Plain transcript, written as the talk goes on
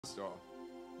Pastor,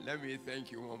 let me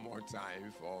thank you one more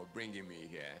time for bringing me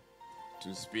here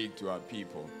to speak to our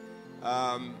people.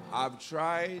 I'll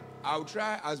try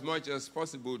as much as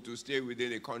possible to stay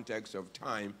within the context of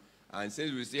time. And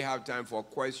since we still have time for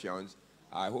questions,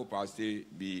 I hope I'll still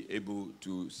be able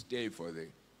to stay for the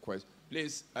question.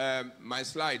 Please, my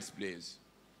slides, please.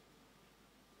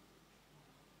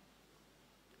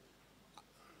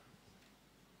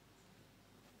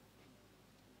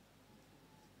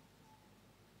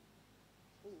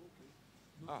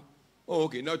 Oh,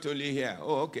 okay, not only here.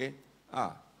 Oh, okay.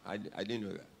 I didn't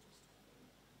know that.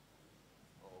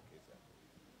 Oh,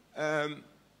 okay, sir.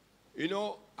 You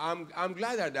know, I'm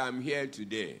glad that I'm here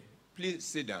today. Please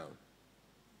sit down.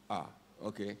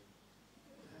 Okay.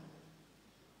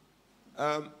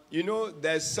 You know,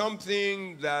 there's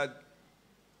something that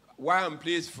why I'm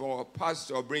pleased for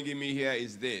Pastor bringing me here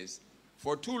is this.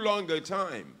 For too long a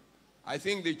time, I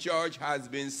think the church has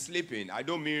been sleeping. I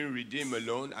don't mean Redeem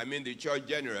alone. I mean the church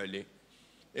generally.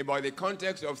 About the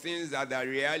context of things that are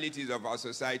realities of our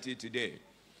society today.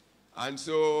 And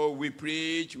so we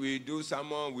preach, we do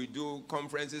sermon, we do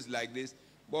conferences like this,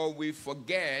 but we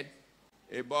forget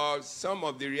about some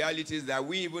of the realities that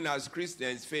we even as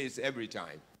Christians face every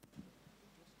time.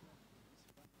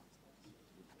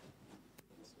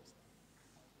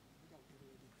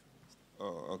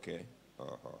 Oh, okay.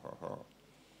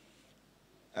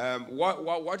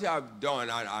 What I've done,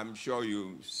 and I'm sure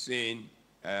you've seen,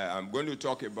 I'm going to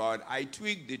talk about, I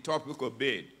tweaked the topic a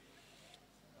bit.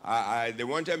 They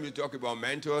wanted me to talk about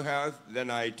mental health, then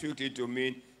I tweaked it to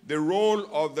mean the role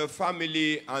of the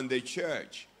family and the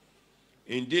church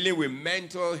in dealing with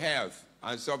mental health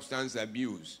and substance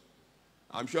abuse.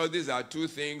 I'm sure these are two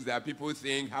things that people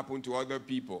think happen to other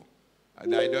people,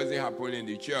 that it doesn't happen in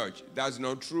the church. That's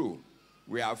not true.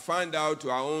 We have found out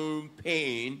to our own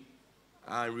pain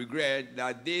and regret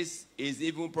that this is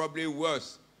even probably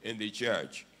worse in the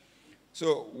church.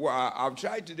 So I've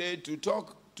tried today to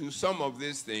talk to some of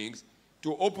these things,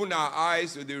 to open our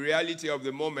eyes to the reality of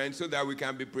the moment so that we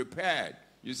can be prepared.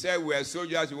 You said we're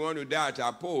soldiers, we want to die at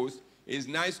our post. It's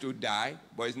nice to die,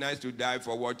 but it's nice to die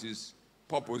for what is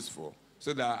purposeful,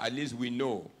 so that at least we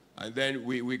know. And then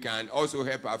we can also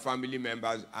help our family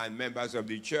members and members of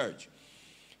the church.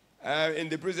 In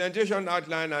the presentation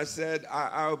outline, I said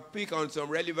I'll pick on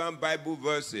some relevant Bible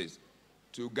verses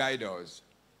to guide us.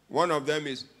 One of them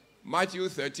is Matthew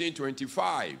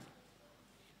 13:25.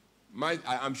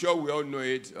 I'm sure we all know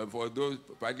it for those,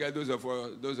 particularly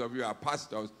those of you who are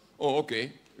pastors. Oh,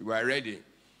 okay, we are ready.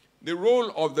 The role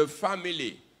of the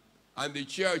family and the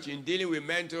church in dealing with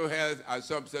mental health and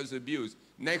substance abuse.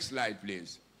 Next slide,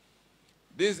 please.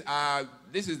 This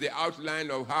is the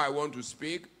outline of how I want to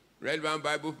speak. Relevant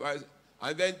Bible verse.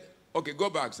 And then, okay, go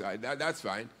back, sir. That's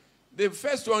fine. The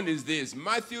first one is this,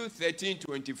 Matthew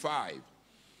 13:25.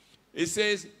 It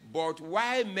says, but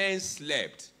while men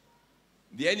slept,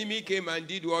 the enemy came and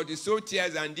did what? He sowed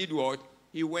tears and did what?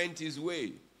 He went his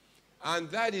way. And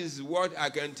that is what I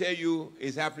can tell you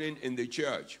is happening in the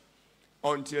church.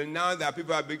 Until now that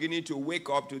people are beginning to wake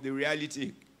up to the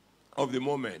reality of the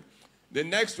moment. The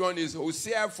next one is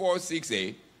Hosea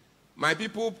 4:6a. My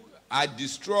people are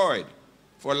destroyed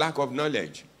for lack of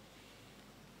knowledge.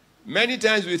 Many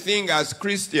times we think as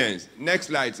Christians, next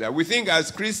slide, sir, we think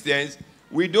as Christians,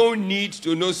 we don't need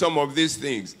to know some of these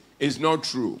things. It's not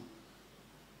true.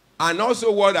 And also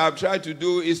what I've tried to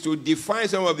do is to define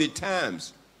some of the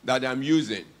terms that I'm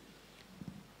using.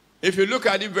 If you look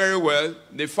at it very well,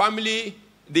 the family,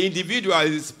 the individual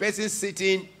is the person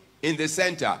sitting in the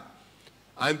center.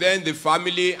 And then the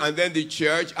family, and then the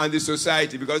church, and the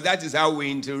society, because that is how we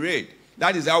interact.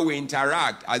 That is how we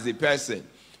interact as a person.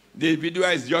 The individual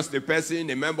is just a person,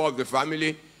 a member of the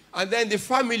family. And then the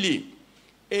family,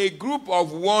 a group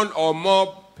of one or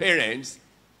more parents.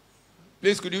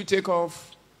 Please, could you take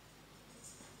off?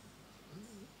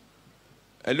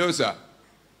 Hello, sir.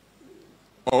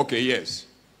 Okay, yes.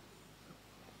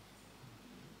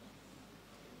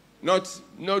 No,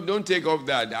 don't take off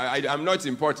that. I'm not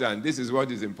important. This is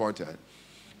what is important.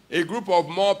 A group of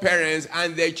more parents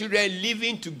and their children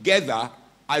living together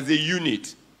as a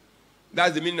unit.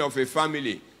 That's the meaning of a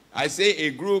family. I say a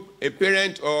group, a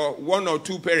parent, or one or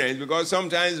two parents, because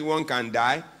sometimes one can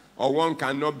die or one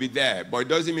cannot be there. But it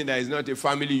doesn't mean that it's not a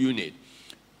family unit.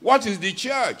 What is the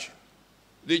church?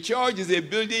 The church is a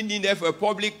building needed for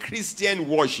public Christian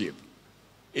worship.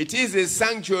 It is a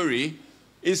sanctuary.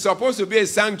 It's supposed to be a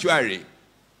sanctuary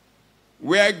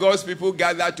where God's people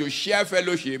gather to share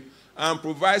fellowship and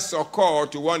provide succor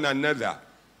to one another.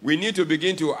 We need to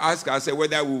begin to ask ourselves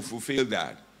whether we will fulfill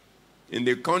that. In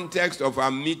the context of our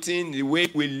meeting, the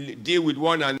way we deal with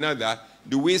one another,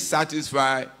 do we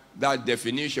satisfy that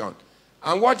definition?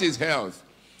 And what is health?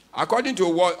 According to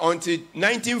what, until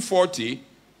 1940,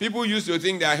 people used to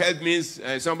think that health means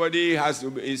somebody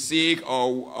is sick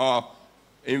or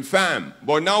infirm.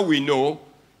 But now we know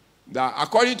that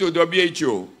according to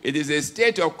WHO, it is a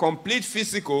state of complete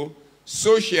physical,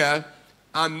 social,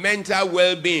 and mental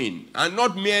well-being, and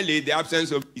not merely the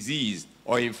absence of disease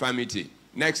or infirmity.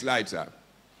 Next slide, sir.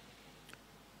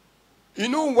 You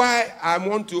know why I'm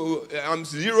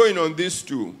zeroing on this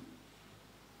too?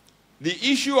 The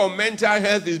issue of mental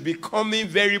health is becoming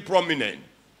very prominent,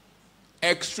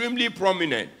 extremely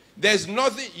prominent. There's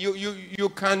nothing, you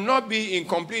cannot be in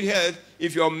complete health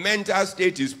if your mental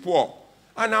state is poor.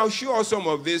 And I'll show some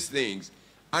of these things,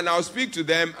 and I'll speak to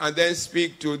them and then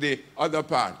speak to the other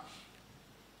part.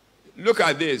 Look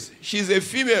at this. She's a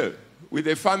female with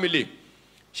a family.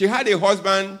 She had a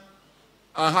husband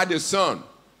and had a son.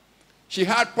 She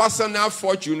had personal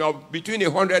fortune of between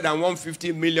 $100 and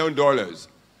 $150 million.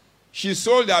 She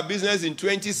sold her business in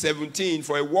 2017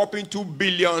 for a whopping $2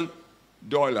 billion,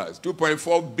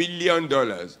 $2.4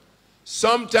 billion.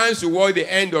 Sometime toward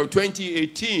the end of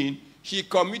 2018, she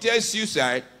committed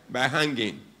suicide by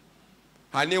hanging.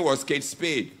 Her name was Kate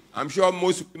Spade. I'm sure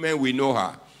most women will know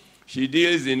her. She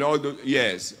deals in all those,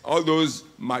 yes, all those,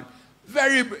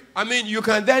 you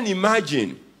can then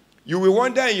imagine. You will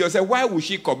wonder in yourself, why would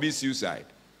she commit suicide?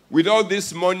 With all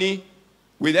this money,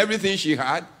 with everything she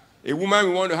had, a woman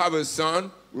we want to have a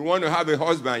son, we want to have a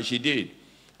husband, she did.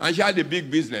 And she had a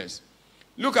big business.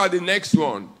 Look at the next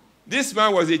one. This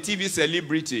man was a TV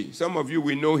celebrity. Some of you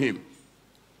will know him.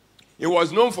 He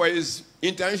was known for his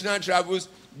international travels,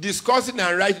 discussing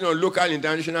and writing on local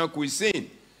international cuisine.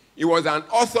 He was an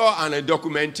author and a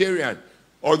documentarian,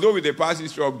 although with a past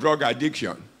history of drug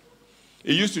addiction.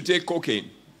 He used to take cocaine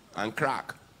and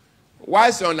crack.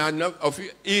 Whilst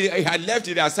he had left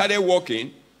it and started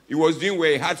working, he was doing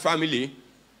where he had family.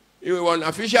 He was on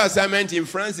official assignment in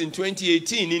France in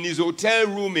 2018. In his hotel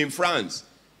room in France,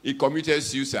 he committed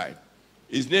suicide.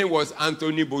 His name was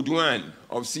Anthony Baudouin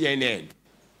of CNN.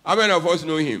 How many of us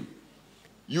know him?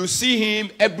 You see him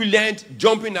ebullient,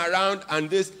 jumping around and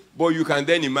this, but you can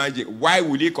then imagine, why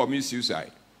would he commit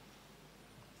suicide?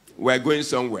 We're going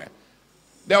somewhere.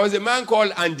 There was a man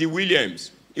called Andy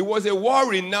Williams. He was a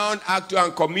world-renowned actor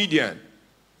and comedian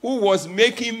who was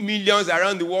making millions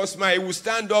around the world smile. He would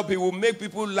stand up, he would make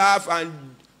people laugh and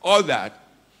all that.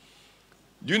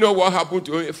 Do you know what happened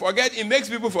to him? It makes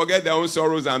people forget their own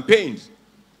sorrows and pains.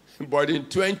 But in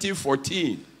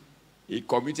 2014, he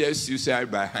committed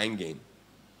suicide by hanging.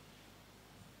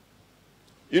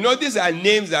 You know, these are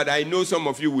names that I know some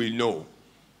of you will know.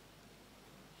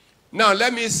 Now,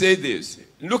 let me say this.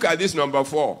 Look at this number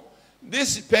 4.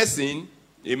 This person,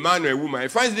 a man or a woman,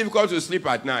 finds it difficult to sleep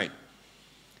at night.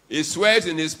 He sweats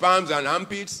in his palms and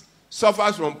armpits,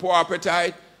 suffers from poor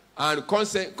appetite, and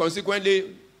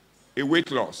consequently, a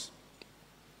weight loss.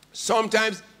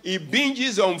 Sometimes he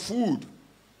binges on food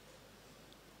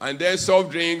and then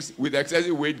soft drinks with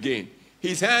excessive weight gain.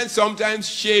 His hand sometimes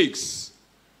shakes.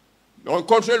 On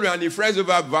contrary, and he frets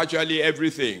over virtually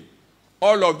everything.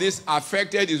 All of this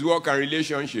affected his work and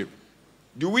relationship.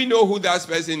 Do we know who that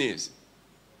person is?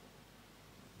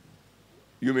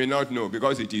 You may not know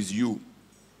because it is you.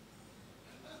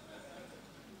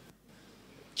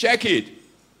 Check it.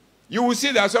 You will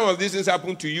see that some of these things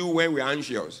happen to you when we're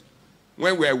anxious,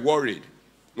 when we're worried,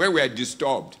 when we're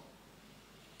disturbed.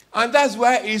 And that's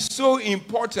why it's so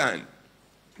important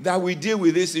that we deal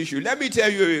with this issue. Let me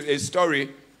tell you a story.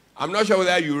 I'm not sure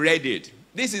whether you read it.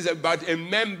 This is about a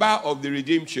member of the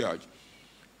Redeemed Church.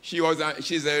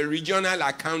 She's a regional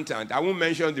accountant. I won't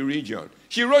mention the region.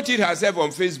 She wrote it herself on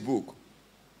Facebook.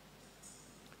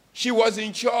 She was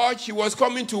in church. She was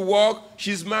coming to work.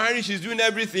 She's married. She's doing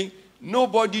everything.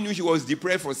 Nobody knew she was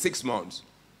depressed for 6 months.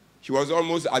 She was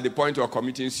almost at the point of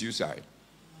committing suicide.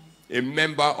 A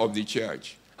member of the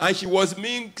church. And she was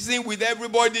mixing with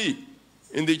everybody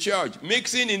in the church,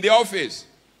 mixing in the office.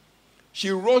 She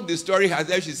wrote the story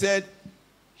herself. She said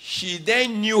she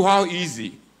then knew how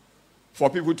easy for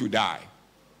people to die.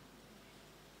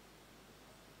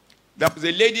 There was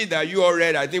a lady that you all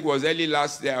read, I think it was early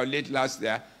last year or late last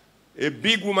year, a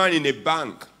big woman in a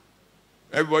bank.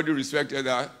 Everybody respected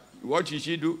her. What did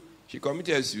she do? She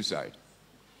committed suicide.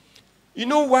 You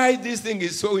know why this thing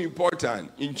is so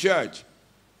important in church?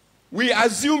 We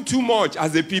assume too much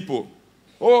as a people.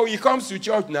 Oh, he comes to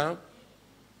church now.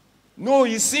 No,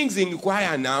 he sings in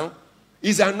choir now.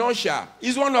 He's an usher.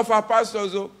 He's one of our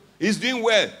pastors. Oh. He's doing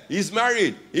well. He's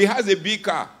married. He has a big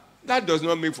car. That does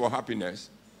not make for happiness.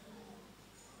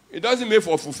 It doesn't make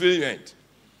for fulfillment.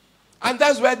 And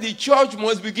that's why the church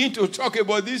must begin to talk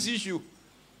about this issue.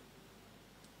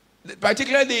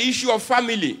 particularly the issue of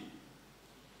family.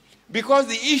 Because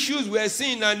the issues we're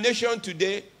seeing in our nation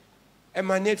today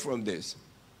emanate from this.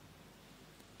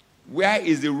 Where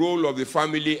is the role of the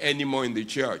family anymore in the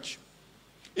church?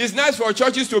 It's nice for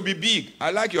churches to be big.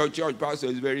 I like your church, pastor,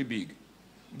 it's very big.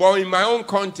 But in my own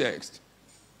context,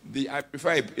 I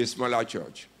prefer a smaller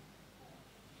church.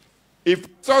 If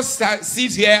pastor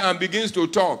sits here and begins to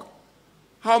talk,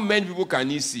 how many people can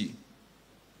he see?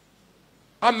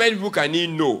 How many people can he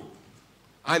know?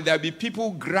 And there'll be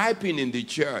people griping in the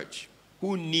church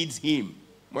who needs him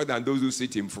more than those who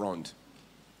sit in front.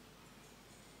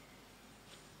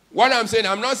 What I'm saying,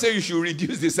 I'm not saying you should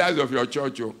reduce the size of your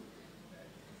church.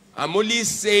 I'm only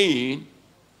saying,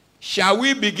 shall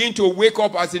we begin to wake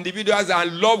up as individuals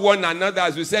and love one another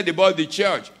as we said about the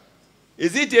church?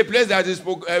 Is it a place that is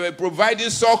providing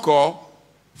succor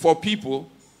for people?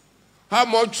 How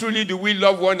much truly do we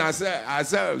love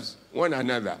ourselves, one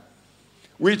another?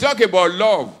 We talk about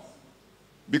love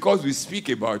because we speak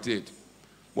about it,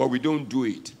 but we don't do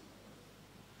it.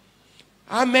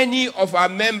 How many of our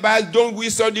members we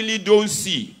suddenly don't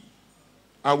see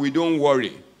and we don't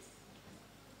worry?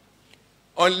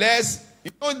 Unless,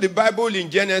 you know the Bible in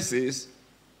Genesis,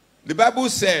 the Bible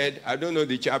said, I don't know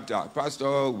the chapter,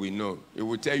 Pastor, we know, he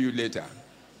will tell you later.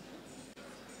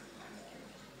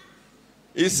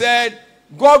 He said,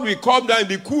 God will come down in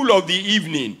the cool of the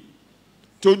evening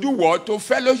to do what? To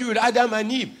fellowship with Adam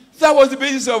and Eve. That was the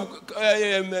basis of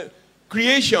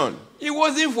creation. It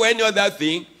wasn't for any other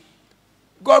thing.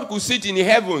 God could sit in the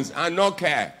heavens and not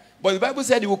care. But the Bible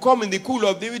said he will come in the cool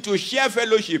of the evening to share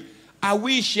fellowship. Are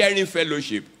we sharing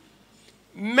fellowship?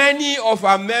 Many of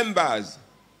our members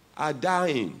are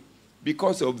dying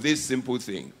because of this simple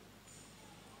thing.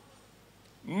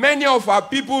 Many of our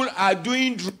people are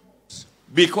doing drugs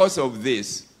because of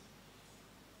this.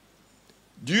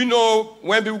 Do you know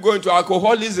when people go into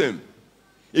alcoholism?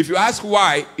 If you ask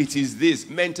why, it is this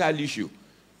mental issue.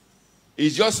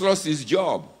 He's just lost his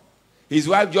job. His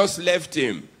wife just left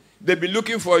him. They've been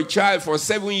looking for a child for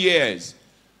 7 years.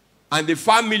 And the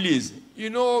families, you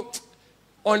know,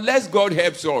 unless God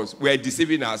helps us, we're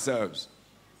deceiving ourselves.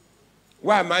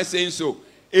 Why am I saying so?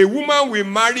 A woman will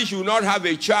marry, she will not have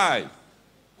a child.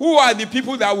 Who are the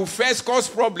people that will first cause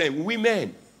problem?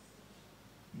 Women.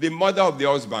 The mother of the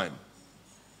husband.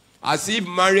 As if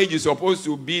marriage is supposed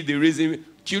to be the reason,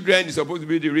 children is supposed to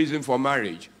be the reason for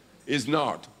marriage. It's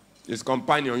not. It's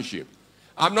companionship.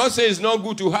 I'm not saying it's not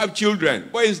good to have children,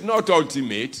 but it's not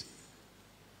ultimate.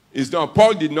 It's not.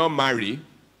 Paul did not marry,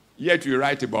 yet we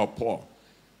write about Paul.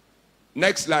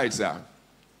 Next slide, sir.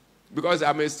 Because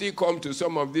I may still come to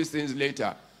some of these things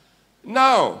later.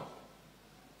 Now,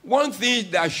 one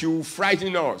thing that should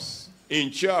frighten us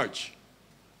in church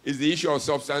is the issue of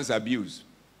substance abuse.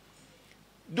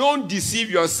 Don't deceive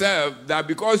yourself that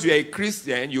because you're a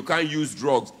Christian, you can't use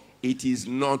drugs. It is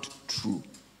not true.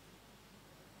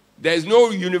 There is no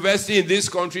university in this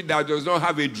country that does not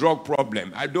have a drug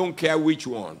problem. I don't care which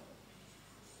one.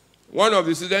 One of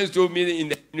the students told me in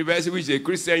the university, which is a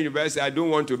Christian university I don't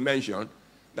want to mention,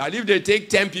 that if they take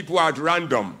 10 people at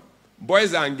random,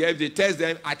 boys and girls, they test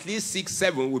them, at least 6,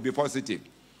 7 will be positive.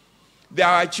 There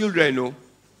are children, no?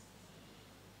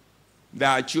 There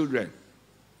are children.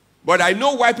 But I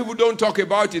know why people don't talk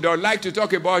about it or like to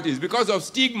talk about it. It's because of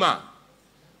stigma.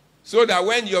 So that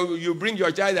when you bring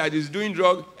your child that is doing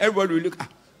drugs, everybody will look,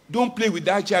 don't play with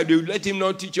that child. They will let him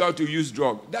not teach you how to use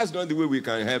drugs. That's not the way we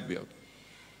can help you.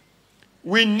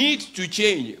 We need to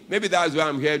change. Maybe that's why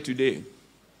I'm here today.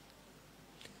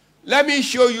 Let me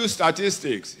show you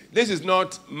statistics. This is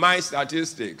not my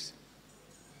statistics.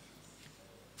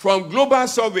 From Global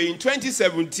Survey in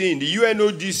 2017, the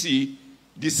UNODC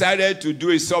decided to do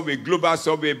a survey, global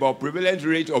survey about prevalent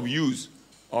rate of use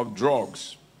of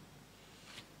drugs.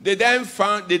 They then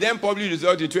published the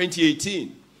result in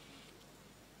 2018.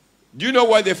 Do you know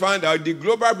what they found out? The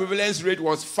global prevalence rate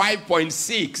was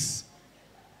 5.6.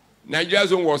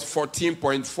 Nigeria's one was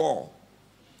 14.4.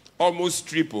 Almost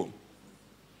triple.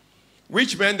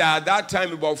 Which meant that at that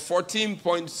time about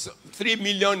 14.3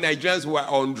 million Nigerians were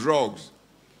on drugs.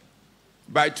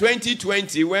 By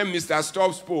 2020, when Mr.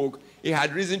 Stubb spoke, it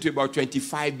had risen to about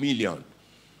 25 million.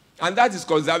 And that is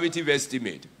conservative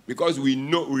estimate, because we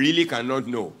really cannot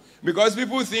know. Because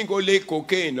people think only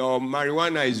cocaine or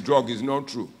marijuana is drug. Is not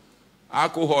true.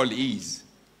 Alcohol is.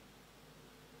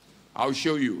 I'll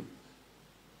show you.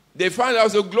 They found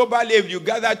out, so globally, if you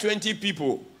gather 20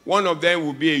 people, one of them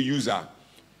will be a user.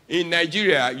 In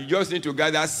Nigeria, you just need to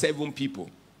gather 7 people.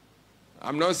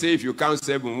 I'm not saying if you count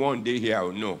 7 one day here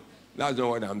or no. That's not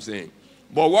what I'm saying.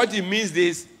 But what it means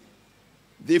is,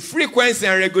 the frequency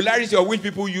and regularity of which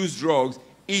people use drugs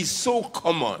is so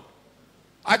common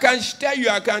I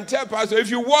can tell Pastor, if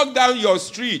you walk down your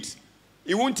street,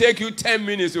 it won't take you 10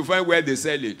 minutes to find where they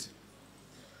sell it.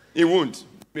 It won't.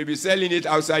 Maybe selling it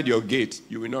outside your gate.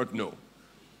 You will not know.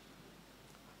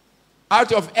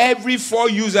 Out of every 4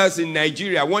 users in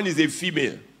Nigeria, 1 is a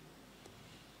female.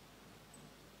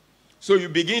 So you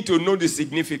begin to know the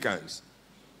significance.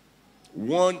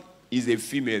 1 is a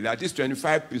female. That is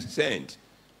 25%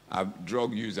 of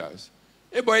drug users.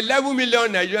 About 11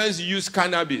 million Nigerians use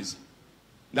cannabis.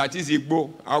 That is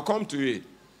Igbo. I'll come to it.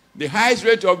 The highest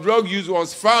rate of drug use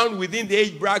was found within the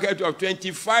age bracket of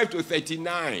 25 to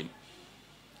 39.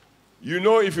 You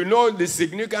know, if you know the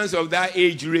significance of that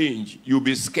age range, you'll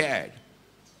be scared.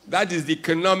 That is the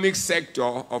economic sector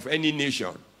of any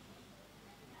nation.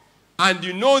 And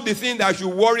you know the thing that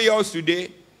should worry us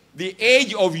today? The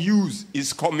age of use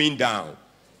is coming down.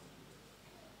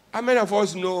 How many of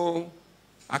us know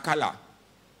Akala?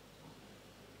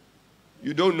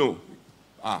 You don't know.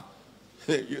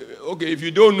 Okay, if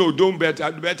you don't know,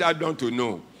 better don't to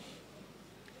know.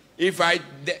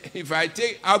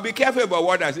 I'll be careful about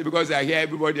what I say because I hear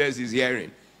everybody else is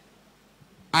hearing.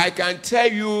 I can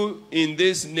tell you in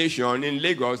this nation, in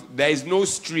Lagos, there is no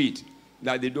street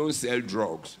that they don't sell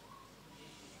drugs.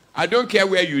 I don't care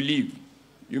where you live.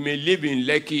 You may live in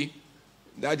Lekki.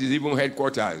 That is even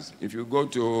headquarters. If you go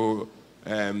to,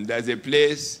 there's a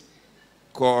place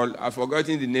called, I've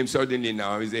forgotten the name suddenly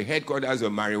now, it's the headquarters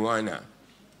of marijuana.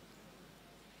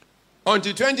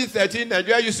 Until 2013,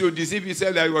 Nigeria used to deceive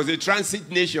itself that it was a transit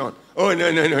nation. Oh,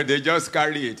 no, they just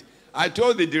carry it. I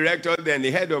told the director then,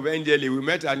 the head of NDLA, we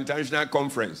met at an international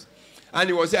conference. And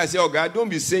he was saying, I said, oh God, don't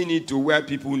be saying it to where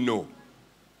people know.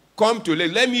 Come to,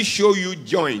 let me show you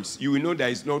joints. You will know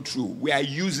that it's not true. We are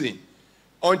using.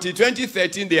 Until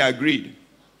 2013, they agreed.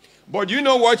 But you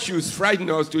know what should frighten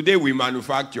us? Today we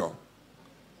manufacture.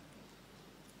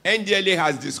 NDLA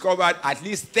has discovered at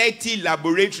least 30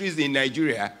 laboratories in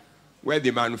Nigeria where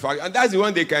they manufacture. And that's the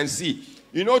one they can see.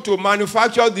 You know, to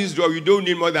manufacture this drug, you don't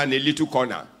need more than a little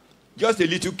corner. Just a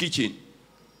little kitchen.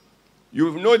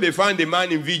 You know they found a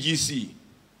man in VGC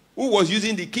who was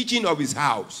using the kitchen of his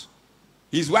house.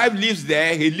 His wife lives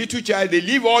there, his little child, they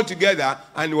live all together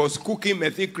and was cooking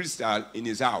methyl crystal in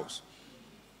his house.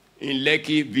 In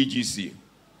Lekki, VGC.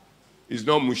 It's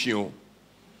not Mushion.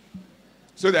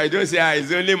 So that you don't say,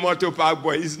 it's only Motor Park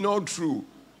boy. It's not true.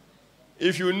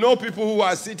 If you know people who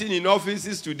are sitting in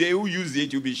offices today who use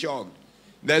it, you'll be shocked.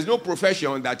 There's no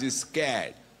profession that is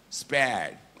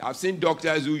spared. I've seen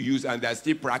doctors who use and they're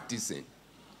still practicing.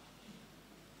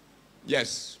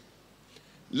 Yes.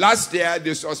 Last year,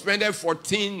 they suspended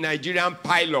 14 Nigerian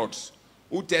pilots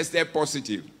who tested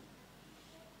positive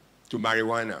to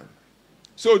marijuana.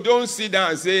 So don't sit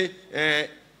down and say,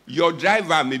 your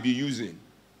driver may be using.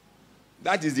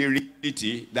 That is the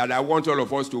reality that I want all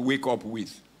of us to wake up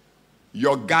with.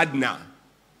 Your gardener.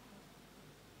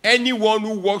 Anyone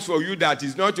who works for you that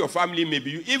is not your family,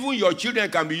 maybe even your children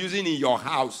can be using in your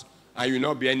house and you'll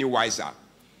not be any wiser.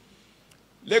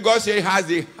 Lagos has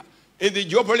in the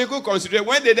geopolitical consideration,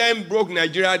 when they then broke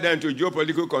Nigeria down to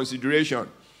geopolitical consideration,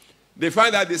 they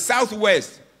found that the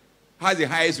Southwest has the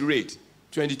highest rate,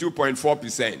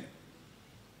 22.4%.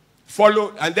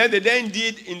 And then they then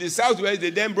did, in the Southwest, they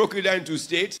then broke it down into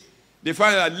states. They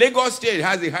found that Lagos State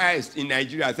has the highest in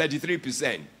Nigeria,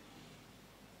 33%.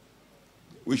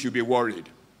 We should be worried.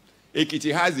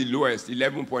 Ekiti has the lowest,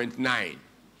 11.9.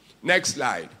 Next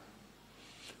slide.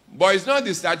 But it's not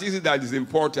the statistics that is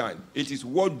important. It is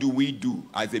what do we do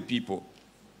as a people.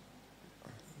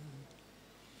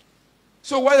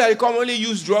 So why do they commonly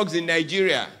use drugs in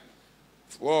Nigeria?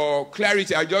 For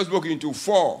clarity, I just broke into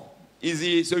 4.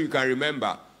 Easy so you can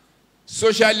remember.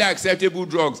 Socially acceptable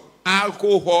drugs,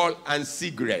 alcohol and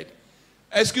cigarette.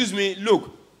 Excuse me,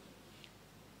 look.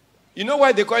 You know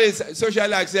why they call it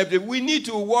socially acceptable? We need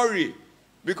to worry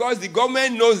because the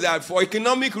government knows that for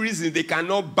economic reasons they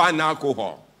cannot ban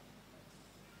alcohol.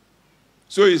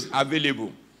 So it's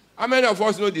available. How many of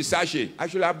us know the sachet? I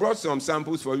should have brought some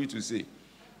samples for you to see.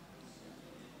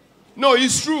 No,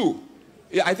 it's true.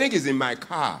 I think it's in my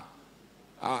car.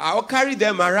 I'll carry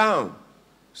them around.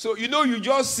 So, you know, you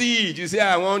just see it. You say,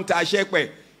 I want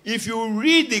Tashekwe. If you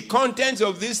read the contents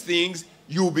of these things,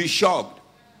 you'll be shocked.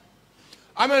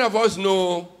 How many of us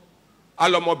know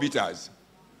Alomo bitters?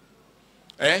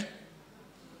 Eh?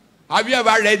 Have you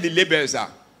ever read the labels, sir?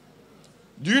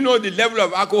 Do you know the level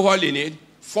of alcohol in it?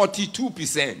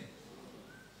 42%.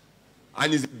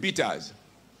 And it's bitters.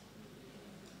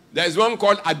 There's one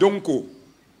called Adonko.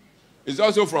 It's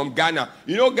also from Ghana.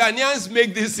 You know, Ghanaians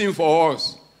make this thing for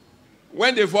us.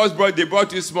 When they first brought, they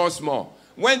bought it small.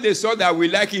 When they saw that we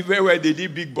like it very well, they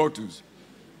did big bottles.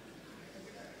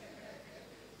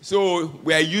 So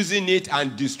we are using it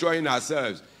and destroying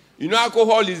ourselves. You know,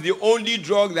 alcohol is the only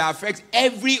drug that affects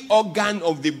every organ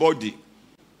of the body.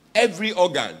 Every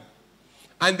organ.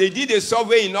 And they did a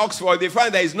survey in Oxford. They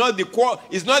found that it's not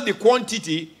the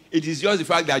quantity, it is just the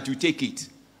fact that you take it.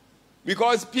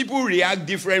 Because people react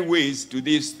different ways to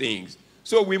these things.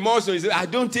 So we must say, I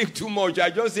don't take too much, I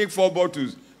just take 4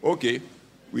 bottles. Okay,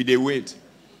 we dey wait.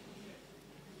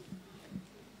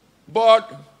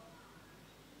 But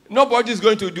nobody's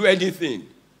going to do anything.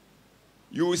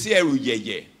 You will see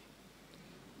Eruyeye.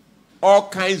 All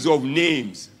kinds of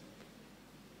names.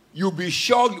 You'll be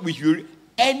shocked with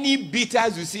any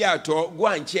bitters you see at all, go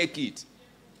and check it.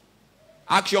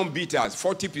 Action bitters,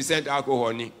 40%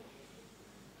 alcohol.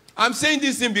 I'm saying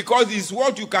this thing because it's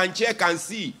what you can check and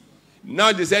see.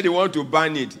 Now they said they want to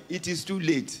ban it. It is too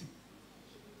late.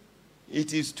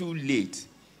 It is too late.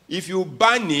 If you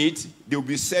ban it, they'll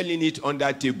be selling it on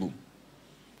that table.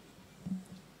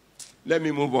 Let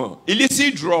me move on.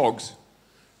 Illicit drugs.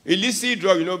 Illicit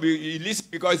drug, you know,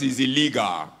 illicit because it's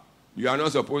illegal. You are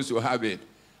not supposed to have it.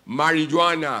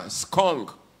 Marijuana,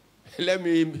 skunk.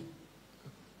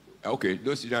 Okay,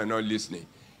 those of you are not listening.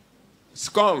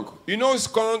 Skunk. You know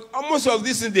skunk, most of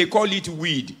these things they call it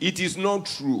weed. It is not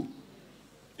true.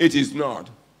 It is not.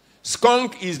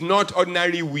 Skunk is not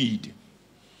ordinary weed.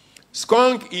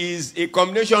 Skunk is a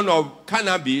combination of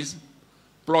cannabis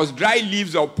plus dry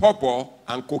leaves of pawpaw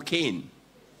and cocaine.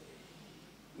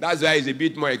 That's why it's a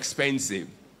bit more expensive.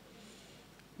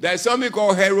 There's something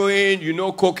called heroin, you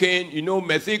know, cocaine, you know,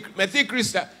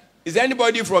 methylcrystal. Is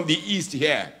anybody from the East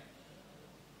here?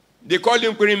 They call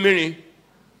him Quirimiri.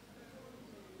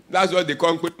 That's what they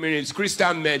call Quirimiri. It's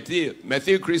crystal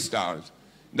methyl crystals.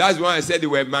 That's why I said they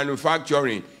were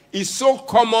manufacturing. It's so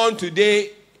common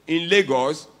today in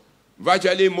Lagos,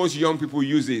 virtually most young people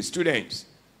use it, students.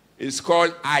 It's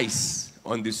called ice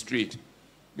on the street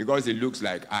because it looks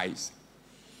like ice.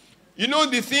 You know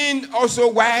the thing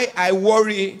also why I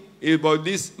worry about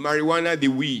this marijuana, the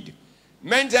weed.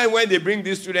 Many times when they bring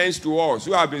these students to us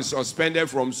who have been suspended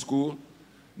from school,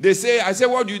 they say, I say,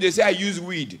 what do you? They say, I use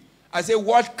weed. I say,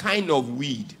 what kind of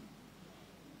weed?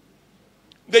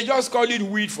 They just call it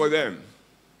weed for them.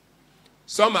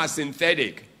 Some are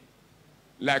synthetic,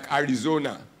 like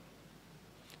Arizona,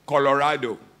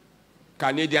 Colorado,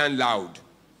 Canadian Loud.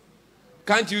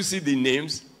 Can't you see the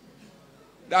names?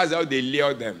 That's how they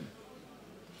lure them.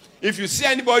 If you see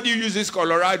anybody who uses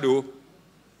Colorado,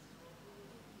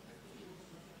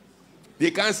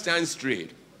 they can't stand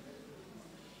straight.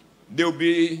 They'll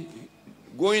be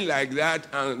going like that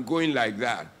and going like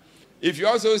that. If you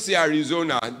also see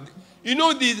Arizona, you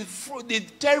know the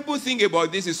terrible thing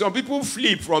about this is some people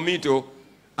flip from it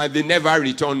and they never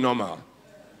return normal.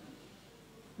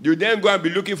 You then go and be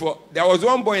looking for... There was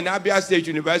one boy in Abia State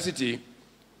University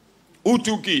who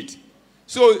took it.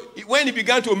 So when he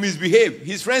began to misbehave,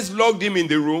 his friends locked him in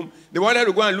the room. They wanted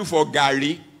to go and look for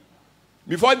Gary.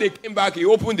 Before they came back, he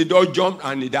opened the door, jumped,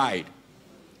 and he died.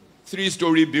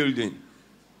 3-story building.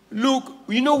 Look,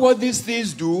 you know what these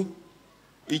things do?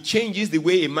 It changes the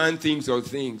way a man thinks or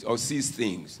sees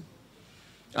things.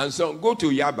 And so go to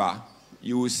Yaba,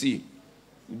 you will see.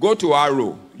 Go to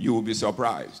Aro, you will be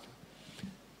surprised.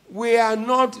 We are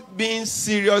not being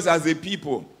serious as a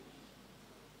people.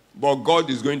 But God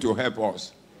is going to help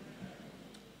us.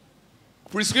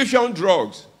 Prescription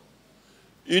drugs.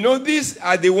 You know, these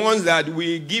are the ones that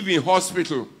we give in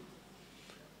hospital.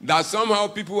 That somehow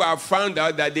people have found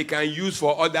out that they can use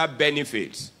for other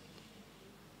benefits.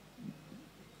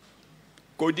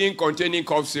 Codeine containing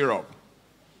cough syrup.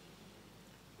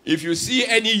 If you see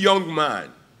any young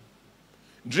man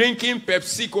drinking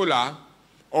Pepsi Cola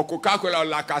or Coca-Cola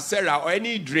or Lacasera or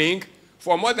any drink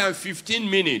for more than 15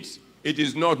 minutes, it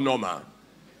is not normal.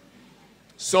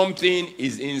 Something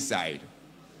is inside.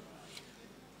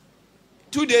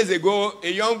 2 days ago,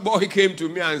 a young boy came to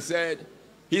me and said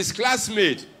his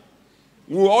classmate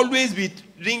will always be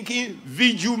drinking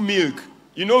Viju milk.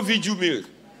 You know Viju milk?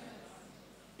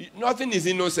 Nothing is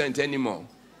innocent anymore.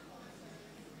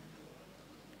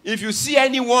 If you see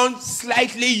anyone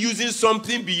slightly using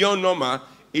something beyond normal,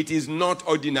 it is not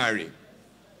ordinary.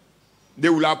 They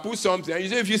will have put something. And you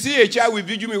say, if you see a child with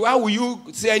Viju milk, why will you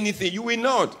say anything? You will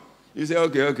not. You say,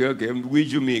 okay,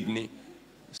 Viju milk.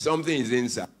 Something is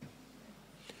inside.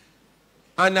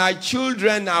 And our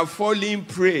children are falling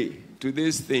prey to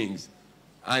these things.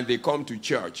 And they come to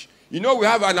church. You know, we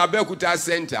have an Abeokuta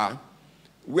center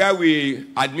where we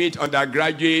admit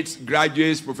undergraduates,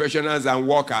 graduates, professionals, and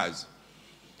workers.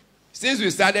 Since we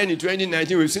started in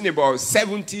 2019, we've seen about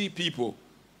 70 people,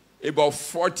 about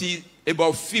 40,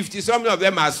 about 50. Some of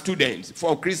them are students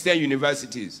from Christian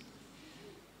universities.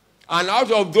 And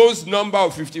out of those number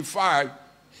of 55,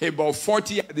 about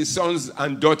 40 are the sons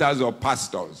and daughters of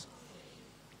pastors.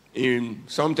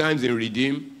 Sometimes in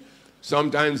Redeem,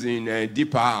 sometimes in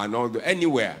Deeper and all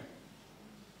anywhere.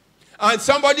 And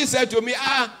somebody said to me,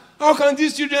 how can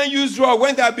these children use drugs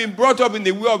when they have been brought up in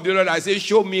the way of the Lord? I say,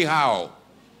 show me how.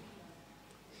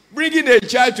 Bringing a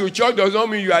child to church does not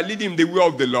mean you are leading the way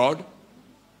of the Lord.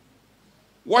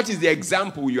 What is the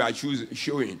example you are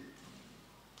showing?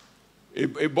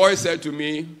 A boy said to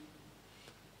me,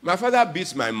 my father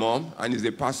beats my mom and is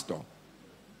a pastor.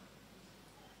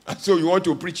 And so you want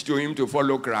to preach to him to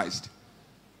follow Christ.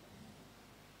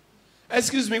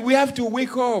 Excuse me, we have to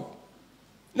wake up.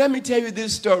 Let me tell you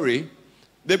this story.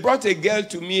 They brought a girl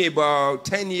to me about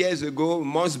 10 years ago,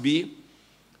 must be.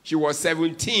 She was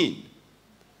 17.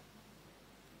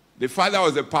 The father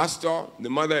was a pastor, the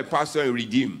mother a pastor in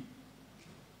Redeem.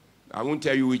 I won't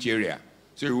tell you which area,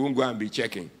 so you won't go and be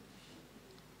checking.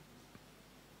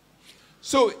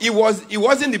 So it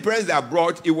wasn't the parents that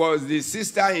brought, it was the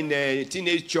sister in a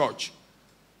teenage church.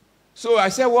 So I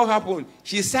said, what happened?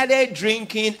 She started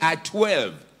drinking at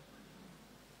 12.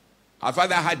 Her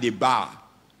father had a bar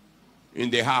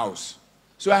in the house.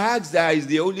 So I asked her, is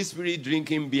the Holy Spirit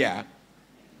drinking beer?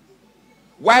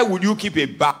 Why would you keep a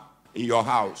bar in your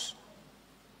house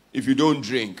if you don't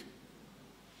drink?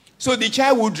 So the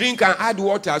child would drink and add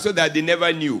water so that they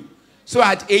never knew. So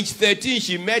at age 13,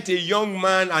 she met a young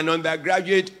man, an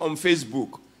undergraduate, on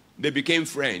Facebook. They became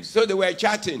friends. So they were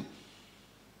chatting.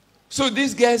 So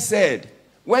this girl said,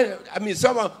 when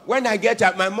I get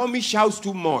up, my mommy shouts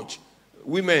too much.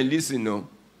 Women, listen, no.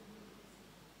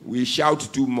 We shout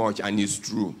too much, and it's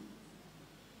true.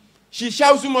 She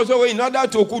shouts too much, so in order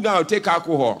to cool down, take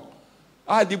alcohol.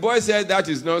 The boy said that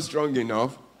is not strong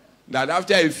enough, that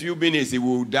after a few minutes he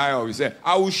will die. Or he said,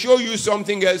 I will show you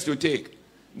something else to take.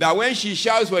 That when she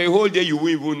shouts for a whole day, you won't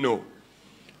even know.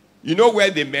 You know where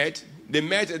they met? They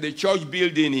met at the church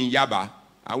building in Yaba.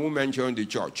 I won't mention the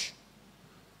church.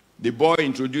 The boy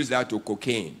introduced her to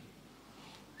cocaine.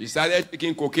 He started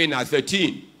taking cocaine at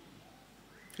 13.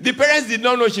 The parents did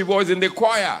not know she was in the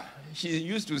choir. She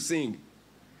used to sing.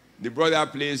 The brother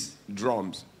plays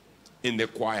drums in the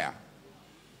choir.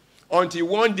 Until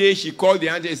one day she called the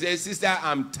auntie and said, sister,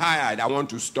 I'm tired. I want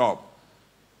to stop.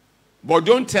 But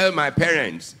don't tell my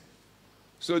parents.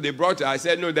 So they brought her. I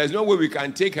said, no, there's no way we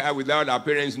can take her without our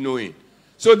parents knowing.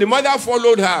 So the mother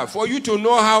followed her for you to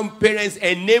know how parents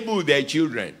enable their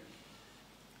children.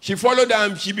 She followed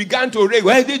them. She began to rage.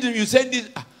 Why didn't you say this?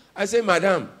 I said,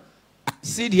 madam,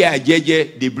 sit here,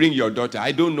 JJ. They bring your daughter.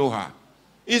 I don't know her.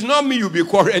 It's not me you'll be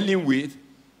quarreling with.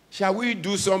 Shall we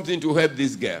do something to help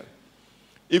this girl?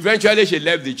 Eventually, she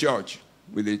left the church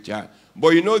with the child. But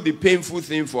you know the painful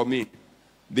thing for me?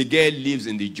 The girl lives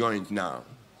in the joint now.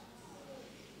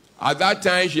 At that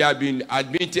time, she had been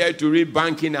admitted to read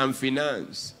banking and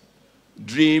finance.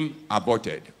 Dream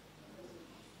aborted.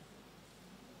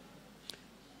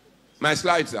 My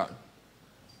slides are.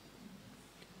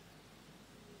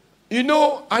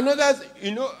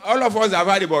 All of us have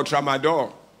heard about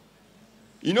tramadol.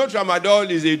 You know tramadol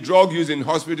is a drug used in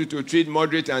hospital to treat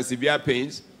moderate and severe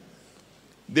pains.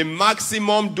 The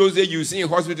maximum dosage you see in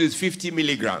hospital is 50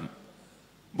 milligrams.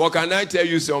 But can I tell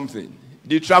you something?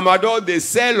 The tramadol they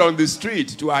sell on the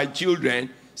street to our children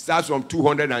starts from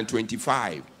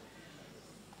 225.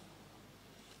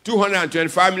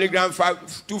 225 milligrams,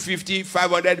 250,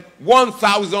 500,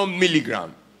 1,000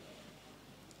 milligrams.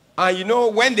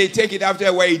 And when they take it after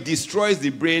a while, it destroys the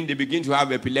brain. They begin to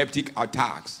have epileptic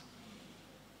attacks.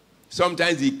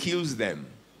 Sometimes it kills them.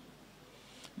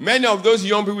 Many of those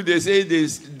young people, they say they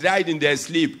died in their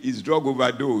sleep, is drug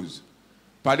overdose.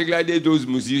 Particularly those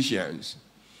musicians.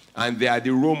 And they are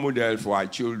the role model for our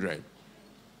children.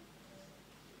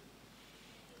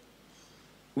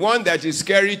 One that is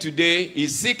scary today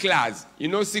is sicklers.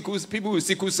 People with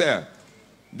sickle cell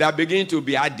that begin to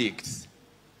be addicts.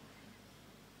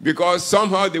 Because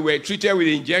somehow they were treated with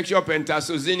injection of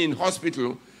pentazocine in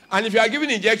hospital. And if you are given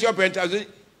injection of pentazocine,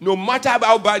 no matter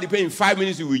how bad the pain, in 5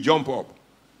 minutes you will jump up.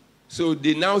 So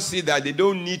they now see that they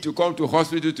don't need to come to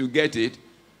hospital to get it.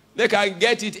 They can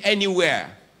get it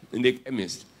anywhere in the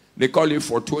chemist. They call it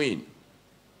Fortwin.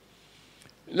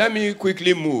 Let me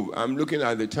quickly move. I'm looking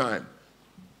at the time.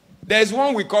 There's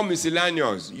one we call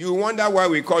miscellaneous. You wonder why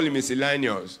we call it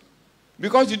miscellaneous.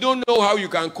 Because you don't know how you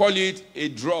can call it a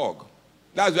drug.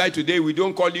 That's why today we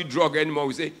don't call it drug anymore.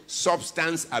 We say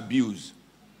substance abuse.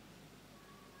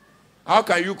 How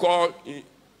can you call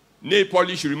nail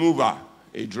polish remover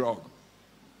a drug?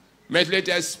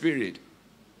 Methylated spirit.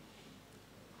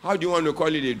 How do you want to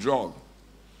call it a drug?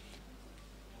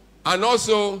 And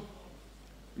also,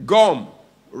 gum.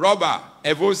 rubber,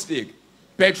 evo stick,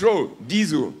 petrol,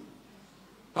 diesel.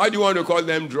 How do you want to call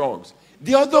them drugs?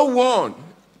 The other one,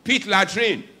 pit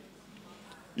latrine.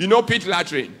 You know pit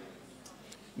latrine?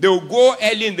 They will go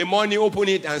early in the morning, open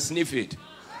it and sniff it.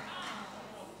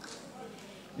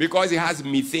 Because it has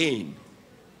methane.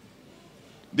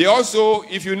 They also,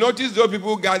 if you notice those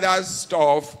people gather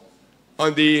stuff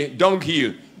on the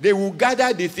dunghill, they will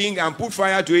gather the thing and put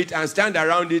fire to it and stand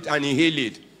around it and inhale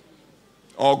it.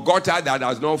 Or gutter that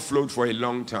has not flowed for a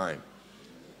long time.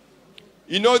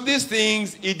 You know, these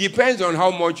things, it depends on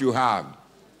how much you have.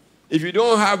 If you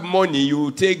don't have money, you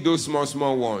will take those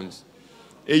small ones.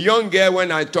 A young girl,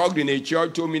 when I talked in a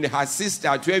church, told me her sister,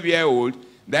 12-year-old,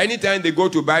 that anytime they go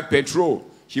to buy petrol,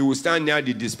 she will stand near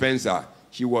the dispenser.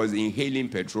 She was inhaling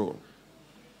petrol.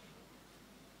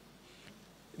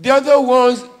 The other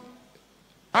ones,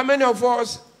 how many of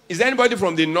us, is anybody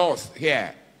from the north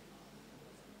here?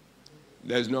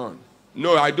 There's none.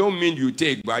 No, I don't mean you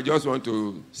take, but I just want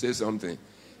to say something.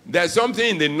 There's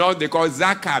something in the north they call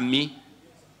zakami.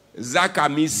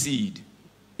 Zakami seed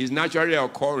is naturally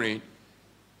occurring.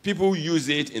 People use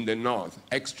it in the north.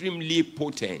 Extremely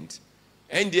potent.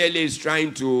 NDLA is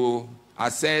trying to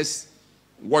assess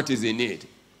what is in it.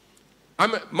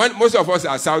 Most of us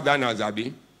are Southerners,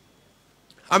 Abi.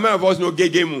 How many of us know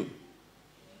gegemu?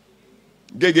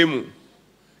 Gegemu.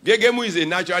 Gegemu is a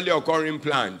naturally occurring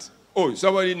plant. Oh,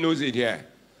 somebody knows it here.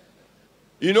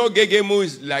 You know, gegemu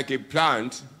is like a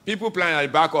plant. People plant at the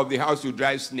back of the house to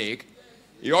drive snake.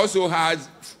 It also has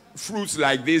fruits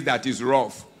like this that is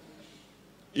rough.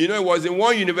 You know, it was in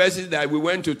one university that we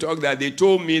went to talk that they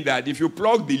told me that if you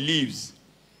pluck the leaves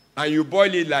and you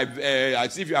boil it like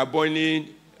as if you are boiling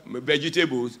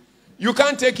vegetables, you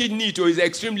can't take it neat or it's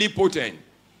extremely potent.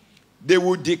 They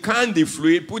will decant the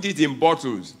fluid, put it in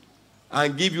bottles,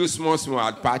 and give you small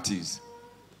at parties.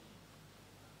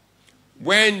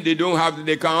 When they don't have,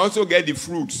 they can also get the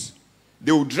fruits.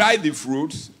 They will dry the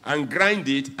fruits and grind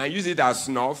it and use it as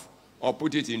snuff or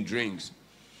put it in drinks.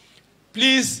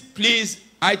 Please,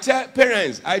 I tell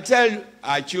parents, I tell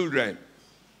our children,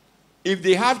 if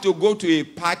they have to go to a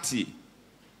party,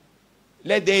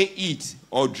 let them eat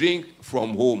or drink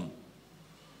from home.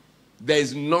 There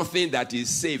is nothing that is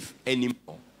safe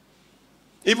anymore.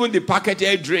 Even the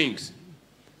packeted drinks,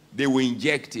 they will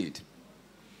inject it.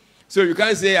 So you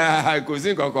can't say,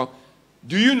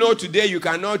 do you know today you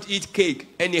cannot eat cake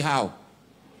anyhow?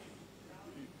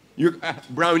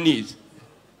 Brownies.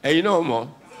 And you know more?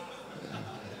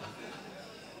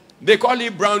 They call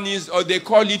it brownies or they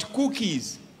call it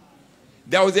cookies.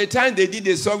 There was a time they did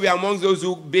a survey among those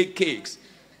who bake cakes.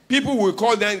 People will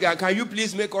call them, can you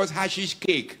please make us hashish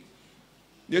cake?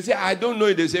 They say, I don't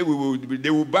know. They say, they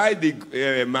will buy the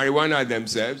marijuana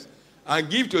themselves and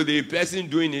give to the person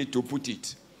doing it to put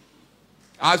it.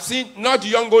 I've seen, not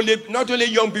only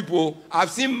young people, I've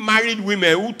seen married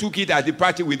women who took it at the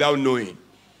party without knowing.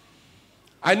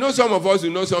 I know some of us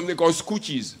who know something called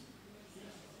scoochies.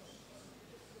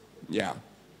 Yeah.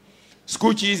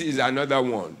 Scoochies is another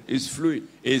one. It's fluid,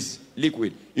 it's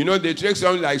liquid. You know, they take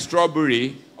something like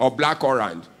strawberry or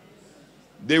blackcurrant.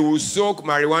 They will soak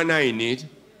marijuana in it.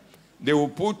 They will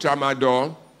put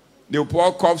tramadol. They will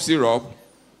pour cough syrup.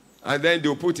 And then they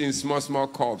will put in small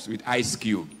cups with ice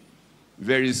cube.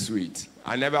 Very sweet.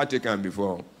 I never taken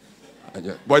before.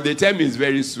 But they tell me it's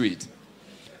very sweet.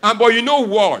 But you know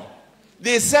what?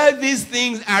 They sell these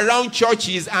things around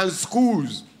churches and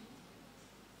schools.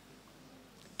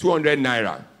 200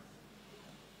 naira.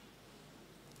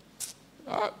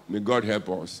 May God help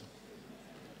us.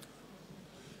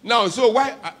 Now, so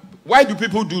why do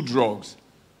people do drugs?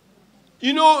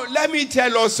 You know, let me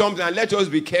tell us something and let us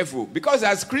be careful. Because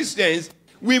as Christians,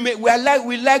 we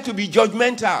like to be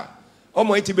judgmental.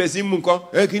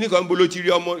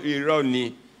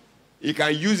 He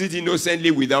can use it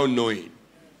innocently without knowing.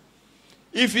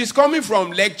 If he's coming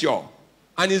from lecture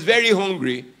and he's very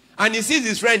hungry and he sees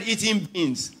his friend eating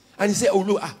beans and he says, oh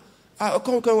look,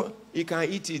 come, he can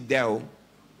eat it there.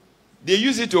 They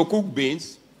use it to cook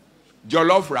beans,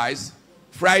 jollof rice,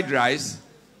 fried rice,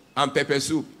 and pepper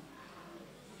soup.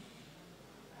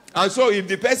 And so if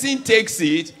the person takes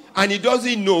it and he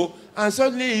doesn't know, and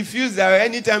suddenly he feels that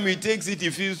anytime he takes it, he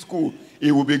feels cool, he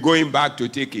will be going back to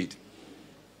take it.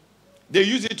 They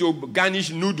use it to garnish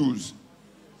noodles.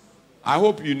 I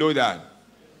hope you know that.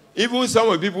 Even some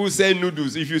of the people who sell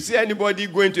noodles, if you see anybody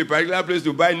going to a particular place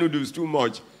to buy noodles too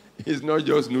much, it's not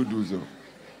just noodles.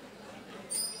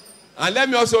 And let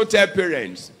me also tell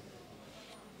parents,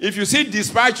 if you see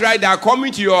dispatch rider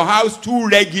coming to your house too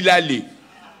regularly,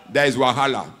 there is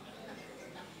wahala.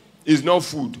 It's not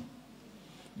food.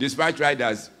 Dispatch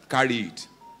riders carry it.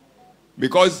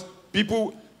 Because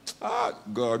people,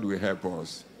 God will help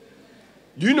us.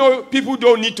 Do you know people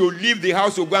don't need to leave the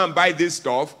house to go and buy this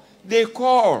stuff? They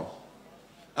call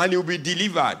and it will be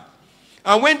delivered.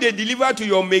 And when they deliver to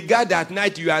your megad at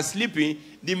night, you are sleeping,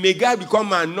 the megad will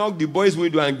come and knock the boy's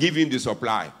window and give him the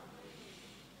supply.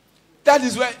 That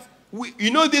is why,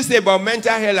 you know this about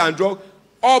mental health and drug?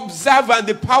 Observe, and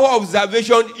the power of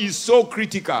observation is so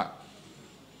critical.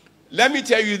 Let me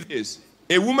tell you this.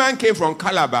 A woman came from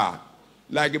Calabar,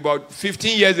 like about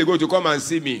 15 years ago, to come and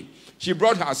see me. She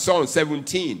brought her son,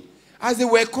 17. As they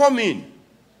were coming,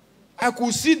 I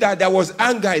could see that there was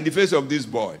anger in the face of this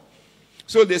boy.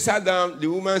 So they sat down. The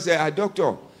woman said,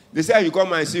 doctor, they said, you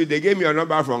come and see. They gave me a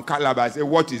number from Calabar. I said,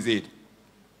 what is it?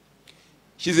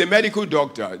 She's a medical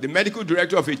doctor, the medical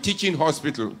director of a teaching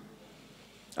hospital.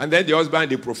 And then the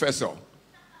husband, the professor.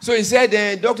 So he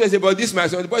said, doctor said, but this is my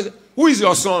son. The boy said, who is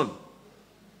your son?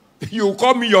 You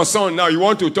call me your son now. You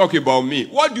want to talk about me.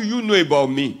 What do you know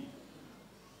about me?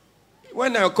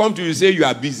 When I come to you, say you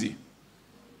are busy.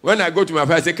 When I go to my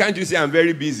father, I say, can't you say I'm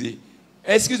very busy?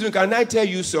 Excuse me, can I tell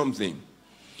you something?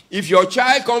 If your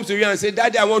child comes to you and say,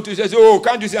 Daddy, I want to say, oh,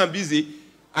 can't you say I'm busy?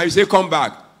 And you say, come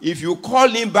back. If you call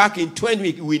him back in 20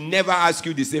 weeks, he will never ask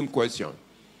you the same question.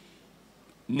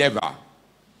 Never.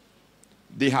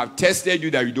 They have tested you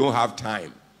that you don't have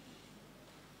time.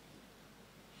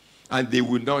 And they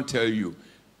will not tell you.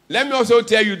 Let me also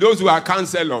tell you, those who are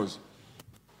counselors,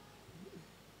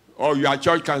 or you are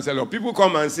church counselor, people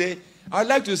come and say, I'd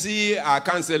like to see our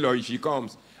counselor if she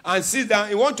comes. And sit down,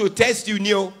 he want to test you,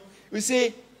 Neil. We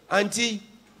say, Auntie,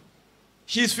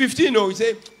 she's 15, you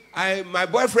say, my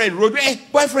boyfriend wrote,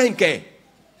 boyfriend care.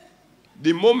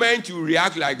 The moment you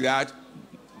react like that,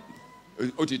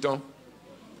 Otiton,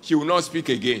 she will not speak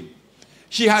again.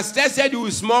 She has tested you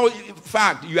with small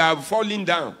fact, you are falling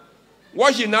down.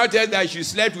 What she now tells that she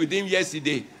slept with him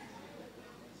yesterday.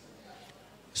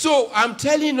 So I'm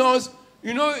telling us,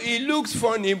 you know, it looks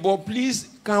funny, but please,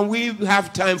 can we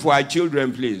have time for our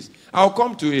children, please? I'll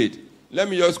come to it. Let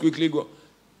me just quickly go.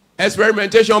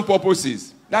 Experimentation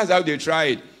purposes. That's how they try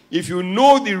it. If you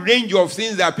know the range of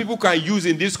things that people can use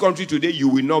in this country today, you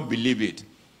will not believe it.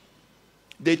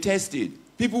 They test it.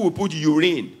 People will put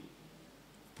urine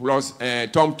plus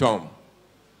tom-tom.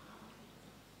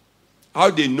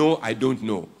 How they know, I don't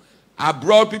know.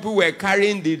 Abroad, people were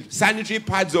carrying the sanitary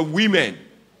pads of women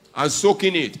and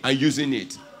soaking it and using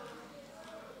it.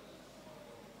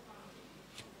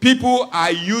 People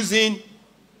are using,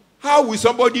 how will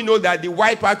somebody know that the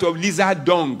white part of lizard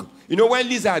dung, you know, when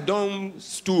lizard dung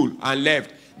stool and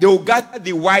left, they will gather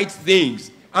the white things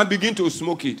and begin to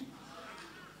smoke it.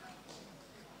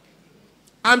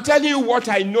 I'm telling you what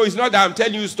I know. It's not that I'm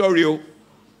telling you a story.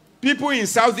 People in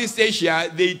Southeast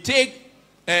Asia, they take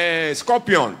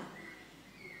scorpion.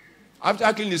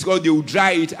 After killing the scorpion, they will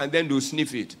dry it and then they'll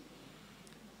sniff it.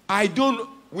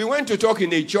 We went to talk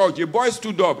in a church. A boy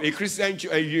stood up, a Christian,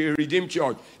 a Redeemed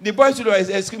church. The boy stood up and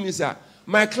said, excuse me, sir,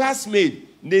 my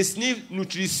classmate, they sniff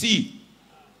Nutri-C.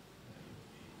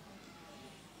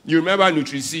 You remember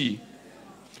Nutri-C?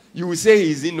 You will say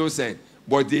he's innocent,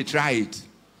 but they try it.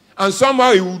 And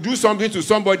somehow he will do something to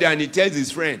somebody and he tells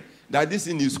his friend that this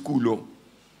thing is cool.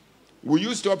 Will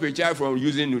you stop a child from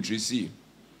using Nutri-C?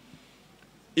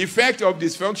 Effect of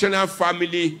dysfunctional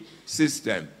family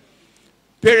system.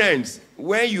 Parents,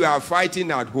 when you are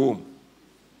fighting at home,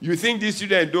 you think these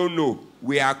children don't know,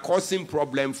 we are causing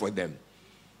problem for them.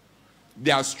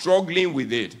 They are struggling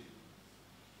with it.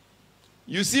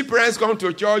 You see parents come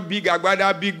to church, big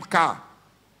agbada, big car.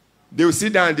 They will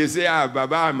sit down and they say,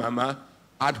 Baba and Mama.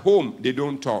 At home, they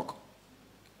don't talk.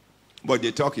 But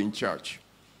they talk in church.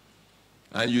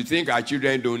 And you think our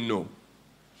children don't know.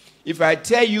 If I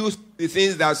tell you the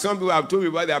things that some people have told me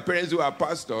about their parents who are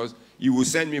pastors, you will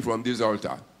send me from this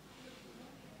altar.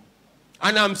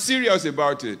 And I'm serious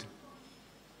about it.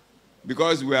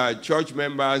 Because we are church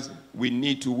members, we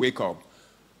need to wake up.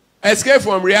 Escape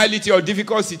from reality or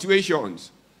difficult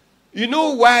situations. You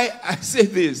know why I say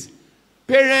this?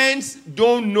 Parents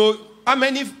don't know. How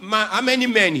many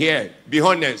men here, be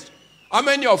honest, how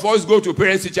many of us go to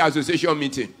Parents-Teacher Association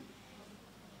meeting?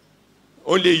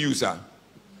 Only you, sir.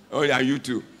 Only you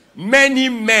too. Many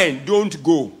men don't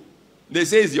go. They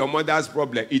say it's your mother's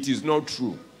problem. It is not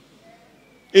true.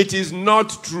 It is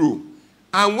not true.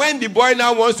 And when the boy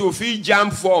now wants to fill jam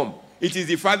form, it is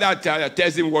the father that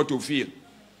tells him what to fill.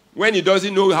 When he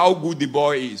doesn't know how good the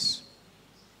boy is.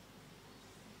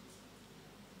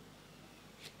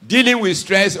 Dealing with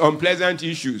stress, unpleasant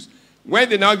issues. When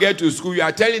they now get to school, you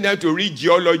are telling them to read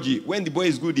geology. When the boy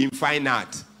is good in fine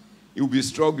art, he will be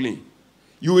struggling.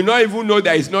 You will not even know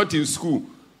that he's not in school.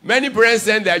 Many parents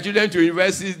send their children to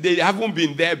universities, they haven't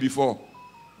been there before.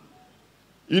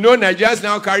 You know, Nigerians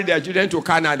now carry their children to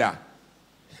Canada.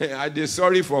 They're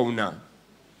sorry for now.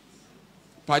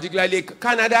 Particularly,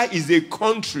 Canada is a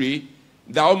country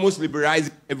that almost liberalizes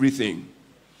everything.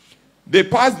 They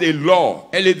passed a law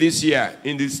early this year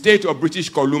in the state of British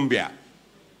Columbia.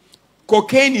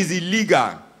 Cocaine is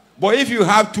illegal, but if you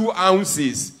have 2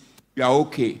 ounces, you are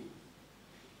okay.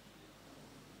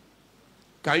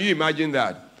 Can you imagine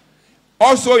that?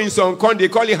 Also in some countries,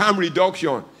 they call it harm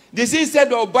reduction. They say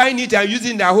instead of buying it and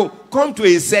using it at home, come to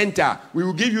a center. We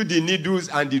will give you the needles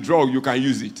and the drug. You can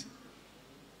use it.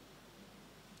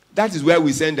 That is where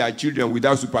we send our children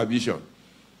without supervision.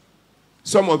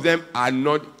 Some of them are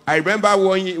not. I remember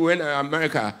when in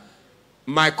America,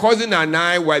 my cousin and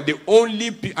I were the only,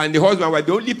 and the husband were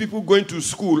the only people going to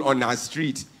school on our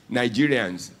street,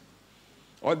 Nigerians.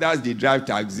 Others, they drive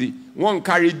taxi. One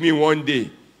carried me one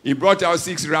day. He brought out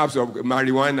 6 wraps of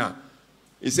marijuana.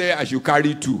 He said, I should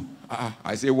carry 2.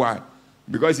 I said, why?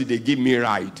 Because they give me a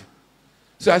ride.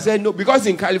 So I said, no, because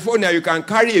in California, you can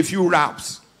carry a few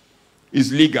wraps. It's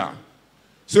legal.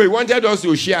 So he wanted us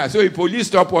to share. So the police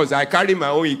stopped us. I carry my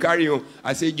own, he carry his own.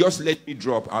 I said, just let me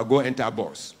drop. I'll go enter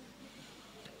bus.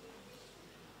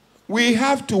 We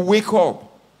have to wake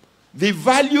up. The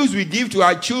values we give to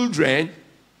our children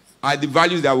are the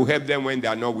values that will help them when they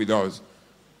are not with us.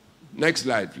 Next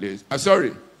slide, please.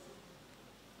 Sorry.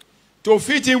 To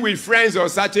fit in with friends or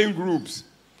certain groups.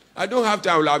 I don't have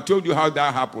time. I've told you how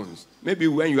that happens. Maybe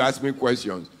when you ask me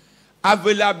questions.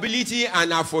 Availability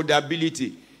and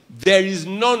affordability. There is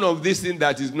none of this thing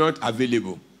that is not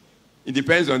available. It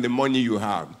depends on the money you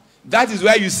have. That is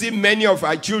why you see many of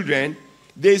our children,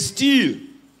 they steal.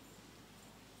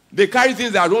 They carry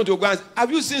things that don't go.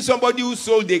 Have you seen somebody who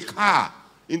sold a car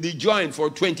in the joint for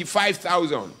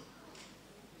 25,000?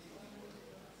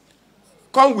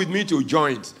 Come with me to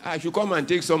joint. I should come and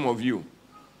take some of you.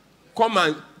 Come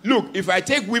and look, if I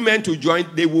take women to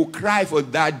joint, they will cry for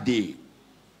that day.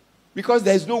 Because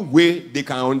there's no way they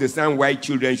can understand why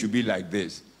children should be like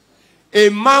this. A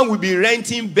man will be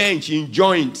renting bench in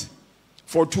joint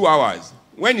for 2 hours.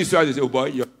 When he saw, they say, oh boy,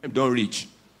 your time don't reach.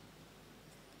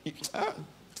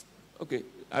 Okay,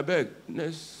 I beg.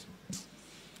 This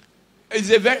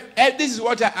is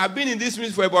what I've been in this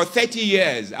ministry for about 30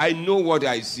 years. I know what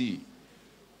I see.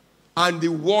 And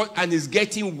it's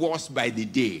getting worse by the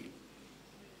day.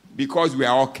 Because we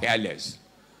are all careless.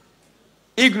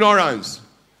 Ignorance.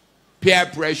 Peer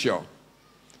pressure.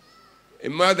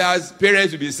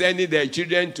 Parents will be sending their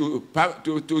children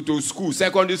to school,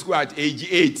 secondary school at age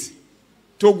 8.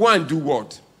 To go and do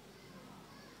what?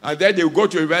 And then they will go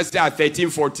to university at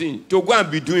 13, 14. To go and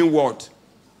be doing what?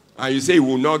 And you say he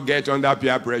will not get under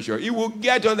peer pressure. He will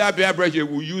get under peer pressure. He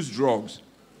will use drugs.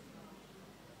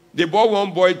 They brought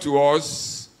one boy to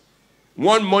us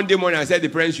one Monday morning. I said the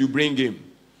parents should bring him.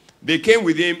 They came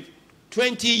with him,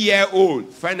 20-year-old,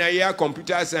 final year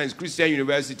computer science, Christian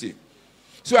University.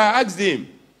 So I asked him,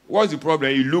 what's the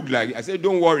problem? He looked like it. I said,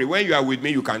 don't worry. When you are with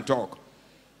me, you can talk.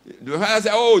 The father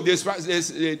said, oh,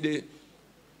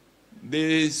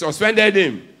 they suspended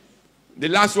him. The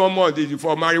last 1 month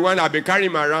for marijuana, I've been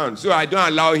carrying him around, so I don't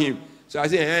allow him. So I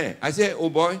said, oh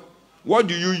boy, what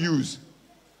do you use?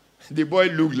 The boy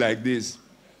looked like this.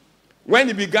 When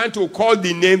he began to call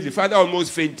the names, the father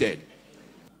almost fainted.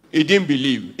 He didn't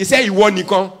believe. He said he won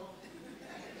Nikon.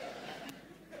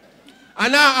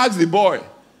 And now I asked the boy,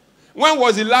 when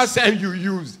was the last time you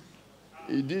used?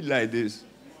 He did like this.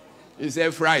 He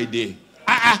said Friday.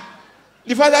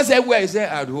 The father said where? He said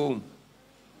at home.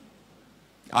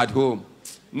 At home.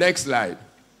 Next slide.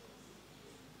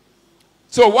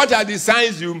 So what are the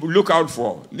signs you look out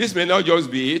for? This may not just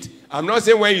be it. I'm not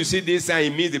saying when you see this sign,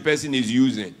 it means the person is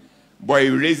using. But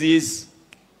it raises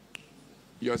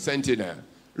your sentinel.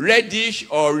 Reddish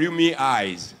or rheumy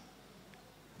eyes.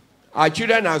 Our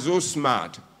children are so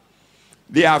smart.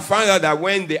 They have found out that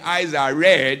when the eyes are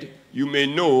red, you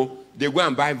may know, they go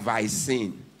and buy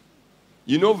Vicin.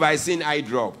 You know Vicin eye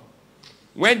drop.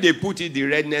 When they put it, the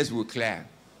redness will clear.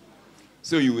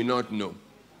 So you will not know.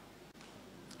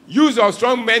 Use of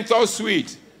strong menthol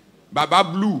sweet, Baba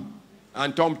Blue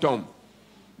and Tom Tom.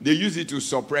 They use it to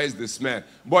suppress the smell.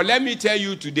 But let me tell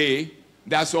you today,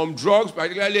 there are some drugs,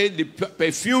 particularly the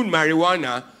perfumed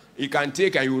marijuana, you can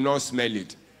take and you will not smell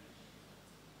it.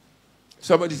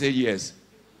 Somebody say yes.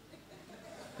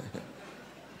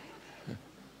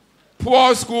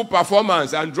 Poor school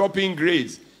performance and dropping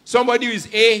grades. Somebody who is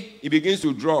A, he begins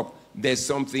to drop. There's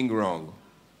something wrong.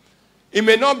 It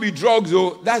may not be drugs,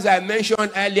 though. That's why I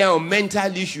mentioned earlier on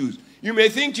mental issues. You may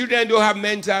think children don't have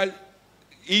mental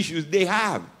issues. They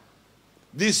have.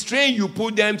 The strain you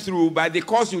put them through by the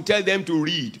course you tell them to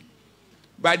read,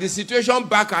 by the situation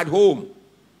back at home,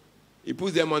 It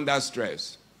puts them under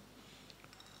stress.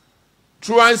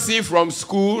 Truancy from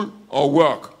school or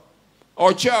work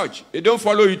or church. They don't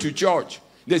follow you to church.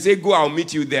 They say, go, I'll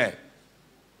meet you there.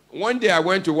 One day I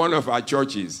went to one of our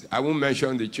churches. I won't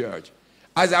mention the church.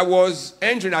 As I was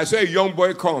entering, I saw a young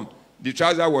boy come. The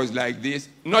trouser was like this,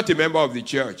 not a member of the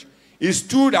church. He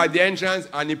stood at the entrance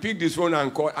and he picked his phone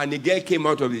and called, and the girl came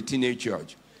out of the teenage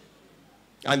church.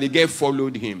 And the girl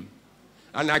followed him.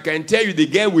 And I can tell you, the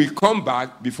girl will come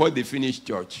back before they finish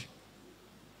church.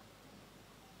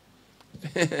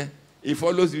 He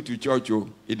follows you to church, oh,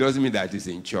 it doesn't mean that he's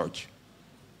in church.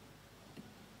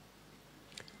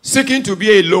 Seeking to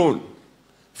be alone.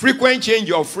 Frequent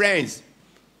change of friends.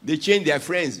 They change their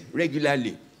friends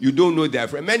regularly. You don't know their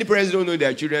friend. Many parents don't know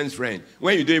their children's friend.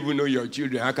 When you don't even know your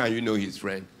children, how can you know his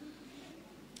friend?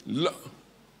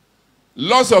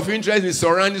 Loss of interest in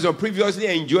surroundings or previously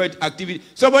enjoyed activity.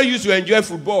 Somebody used to enjoy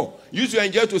football, used to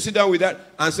enjoy to sit down with that,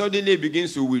 and suddenly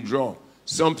begins to withdraw.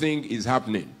 Something is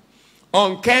happening.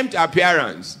 Unkempt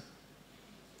appearance.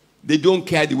 They don't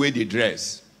care the way they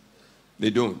dress.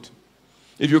 They don't.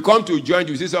 If you come to a joint,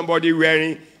 you see somebody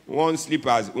wearing one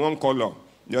slippers, one color,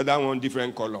 the other one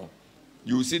different color.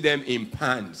 You see them in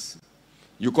pants.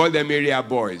 You call them area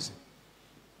boys.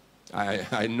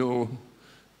 I know.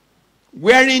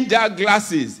 Wearing dark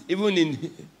glasses, even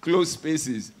in closed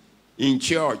spaces, in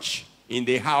church, in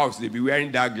the house, they be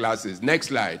wearing dark glasses. Next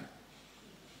slide.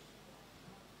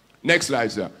 Next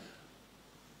slide, sir.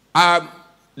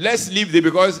 Let's leave there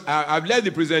because I've left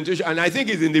the presentation and I think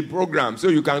it's in the program, so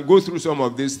you can go through some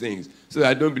of these things so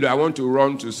that I want to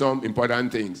run to some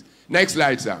important things. Next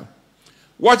slide, sir.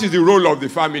 What is the role of the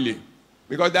family?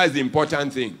 Because that's the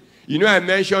important thing. You know, I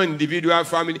mentioned individual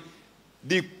family.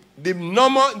 The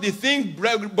thing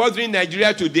bothering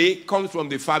Nigeria today comes from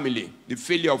the family, the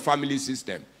failure of family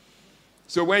system.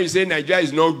 So when you say Nigeria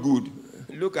is not good,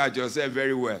 look at yourself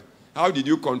very well. How did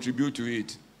you contribute to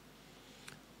it?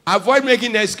 Avoid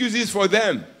making excuses for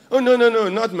them. Oh, no,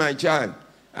 not my child.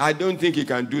 I don't think he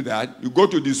can do that. You go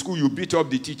to the school, you beat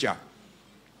up the teacher.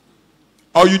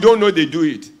 Or you don't know they do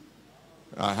it.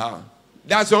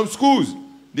 There are some schools,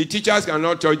 the teachers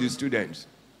cannot touch the students.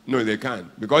 No, they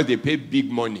can't, because they pay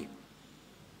big money.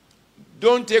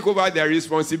 Don't take over their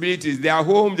responsibilities. They are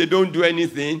home, they don't do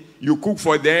anything. You cook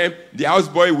for them. The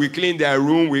houseboy will clean their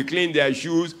room, will clean their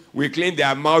shoes, will clean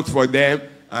their mouth for them.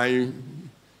 And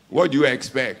what do you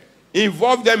expect?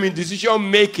 Involve them in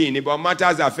decision-making about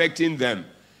matters affecting them.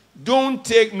 Don't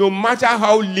take, no matter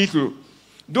how little.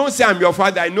 Don't say, I'm your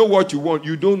father, I know what you want.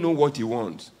 You don't know what he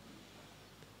wants.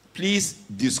 Please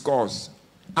discuss.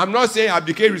 I'm not saying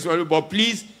abdicate responsibility, but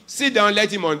please sit down,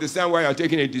 let him understand why you're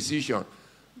taking a decision.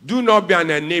 Do not be an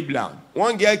enabler.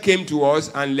 One girl came to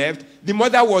us and left. The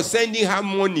mother was sending her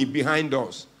money behind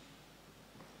us.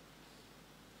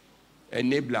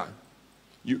 Enabler.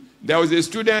 There was a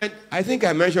student, I think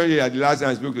I mentioned it at the last time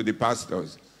I spoke to the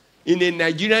pastors. In a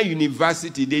Nigerian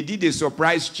university, they did a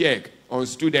surprise check on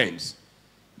students.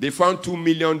 They found $2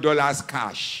 million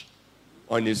cash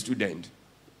on a student.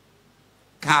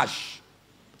 Cash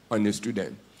on a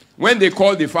student. When they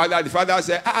called the father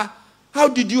said, how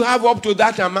did you have up to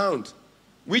that amount?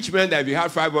 Which meant that if you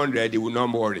had 500, they would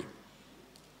not worry.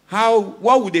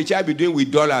 What would the child be doing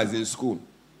with dollars in school?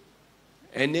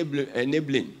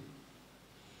 Enabling.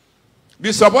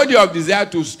 Be supportive of desire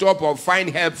to stop or find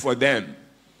help for them.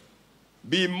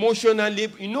 Be emotionally,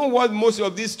 you know what most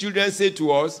of these children say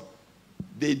to us?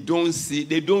 They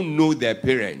don't know their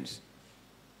parents.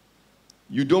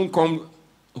 You don't come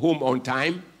home on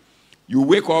time. You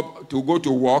wake up to go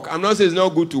to work. I'm not saying it's not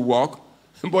good to work,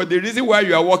 but the reason why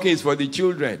you are working is for the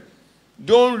children.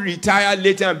 Don't retire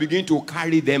later and begin to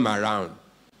carry them around.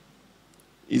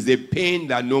 It's a pain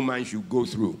that no man should go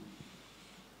through.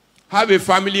 Have a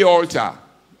family altar.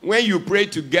 When you pray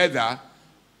together,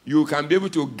 you can be able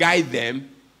to guide them,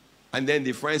 and then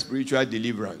they find spiritual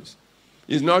deliverance.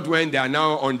 It's not when they are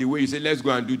now on the way, you say, let's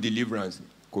go and do deliverance.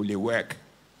 Could they work?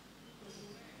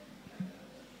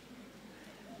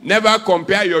 Never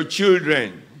compare your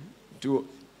children to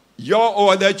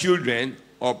your other children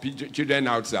or children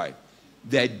outside.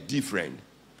 They're different.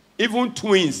 Even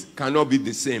twins cannot be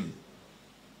the same.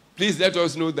 Please let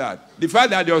us know that. The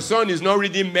fact that your son is not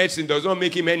reading medicine does not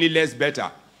make him any less better.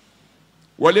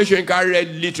 Wale Soyinka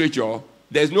read literature.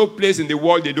 There's no place in the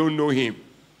world they don't know him.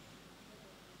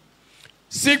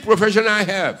 Seek professional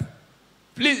help.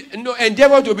 Please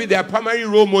endeavor to be their primary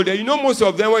role model. You know most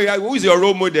of them, who is your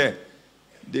role model?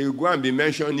 They go and be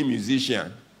mentioning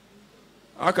musician.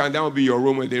 How can that be your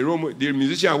role model? The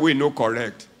musician will know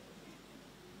correct.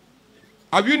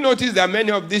 Have you noticed that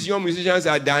many of these young musicians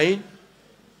are dying?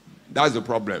 That's the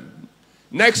problem.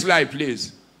 Next slide,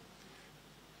 please.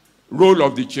 Role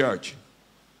of the church.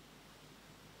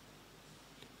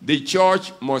 The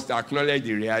church must acknowledge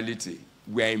the reality.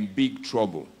 We are in big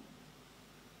trouble.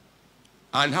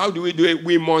 And how do we do it?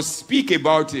 We must speak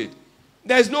about it.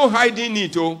 There's no hiding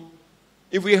it. Oh.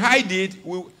 If we hide it,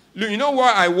 you know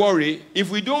what I worry? If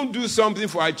we don't do something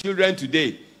for our children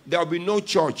today, there will be no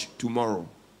church tomorrow.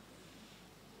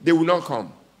 They will not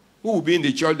come. Who will be in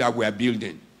the church that we are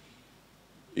building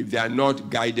if they are not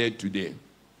guided today?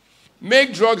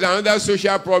 Make drugs and other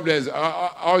social problems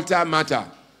alter matter.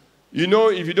 You know,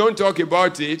 if you don't talk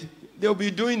about it, they'll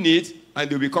be doing it and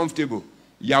they'll be comfortable.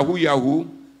 Yahoo, Yahoo.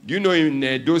 Do you know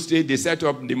in those states they set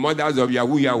up the mothers of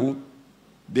Yahoo, Yahoo?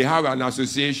 They have an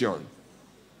association.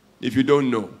 If you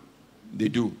don't know, they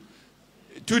do.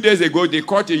 2 days ago, they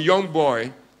caught a young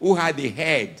boy who had the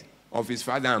head of his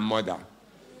father and mother.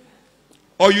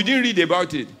 Oh, you didn't read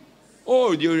about it?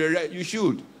 Oh, you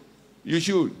should. You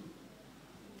should.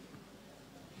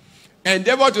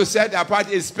 Endeavor to set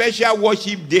apart a special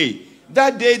worship day.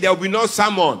 That day, there will be no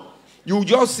sermon. You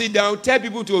just sit down, tell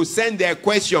people to send their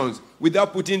questions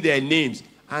without putting their names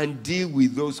and deal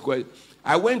with those questions.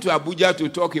 I went to Abuja to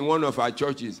talk in one of our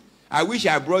churches. I wish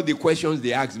I brought the questions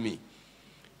they asked me.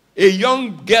 A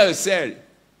young girl said,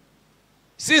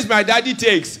 "Since my daddy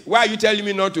takes, why are you telling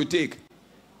me not to take?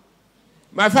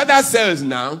 My father sells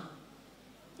now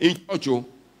in church,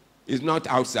 is not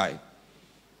outside."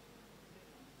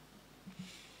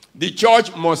 The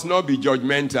church must not be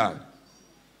judgmental.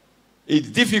 It's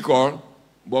difficult,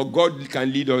 but God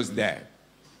can lead us there.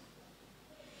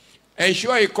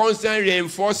 Ensure a constant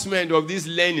reinforcement of these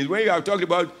learnings. When you have talked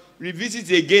about, revisit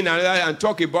it again and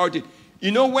talk about it.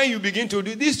 You know, when you begin to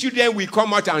do, these children will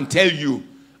come out and tell you.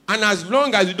 And as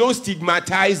long as you don't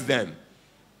stigmatize them,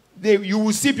 you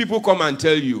will see people come and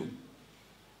tell you.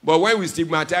 But when we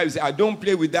stigmatize, I don't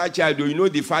play with that child, or you know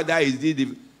the father is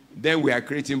then we are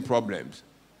creating problems.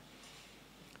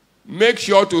 Make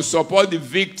sure to support the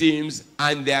victims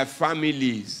and their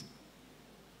families.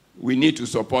 We need to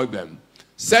support them.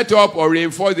 Set up or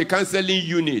reinforce the counseling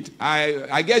unit.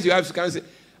 I guess you have to counsel.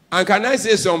 And can I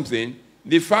say something?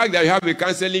 The fact that you have a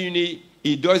counseling unit,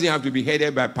 it doesn't have to be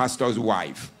headed by pastor's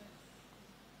wife.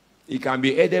 It can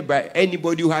be headed by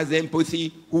anybody who has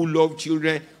empathy, who loves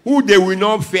children, who they will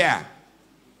not fear.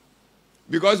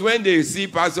 Because when they see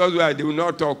pastors' wife, they will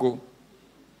not talk. Oh.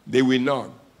 They will not.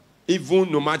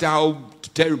 Even no matter how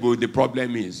terrible the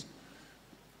problem is.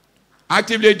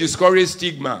 Actively discourage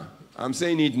stigma. I'm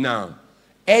saying it now.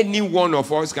 Any one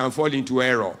of us can fall into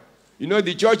error. You know,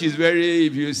 the church is very,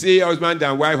 if you say husband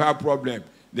and wife have problem,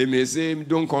 they may say,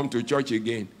 don't come to church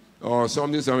again, or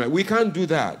something. We can't do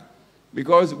that,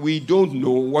 because we don't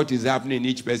know what is happening in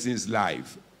each person's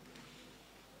life.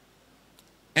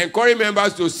 Encourage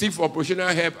members to seek for professional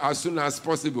help as soon as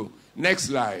possible. Next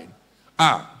slide.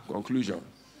 Conclusion.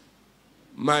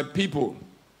 My people,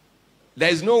 there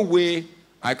is no way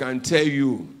I can tell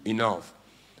you enough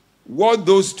what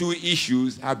those two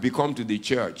issues have become to the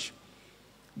church.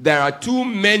 There are too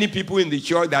many people in the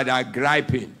church that are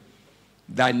griping,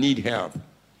 that need help.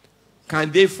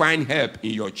 Can they find help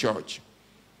in your church?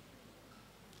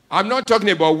 I'm not talking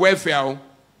about welfare.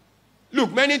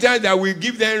 Look, many times that we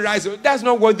give them rights, that's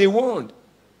not what they want.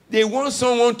 They want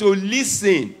someone to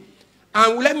listen.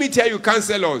 And let me tell you,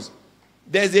 counselors,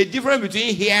 there's a difference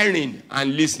between hearing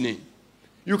and listening.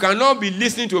 You cannot be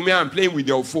listening to me and playing with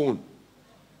your phone.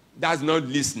 That's not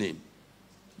listening.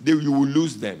 You will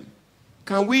lose them.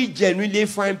 Can we genuinely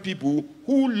find people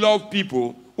who love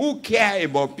people, who care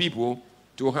about people,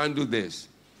 to handle this?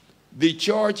 The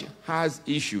church has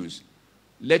issues.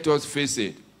 Let us face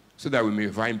it so that we may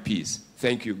find peace.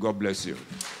 Thank you. God bless you.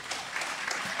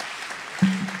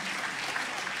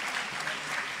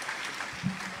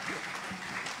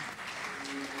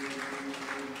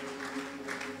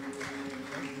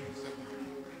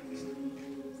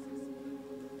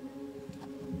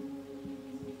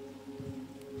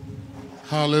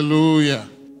 Hallelujah.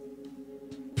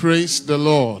 Praise the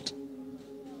Lord.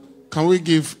 Can we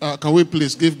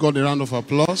please give God a round of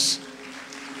applause?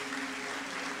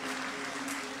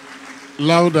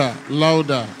 Louder,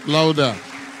 louder, louder.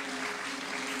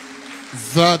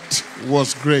 That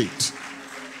was great.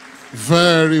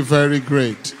 Very, very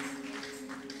great.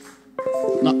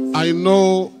 Now, I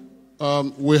know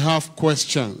we have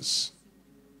questions.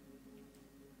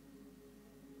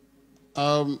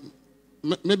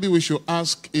 Maybe we should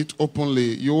ask it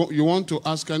openly. You want to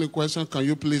ask any question? Can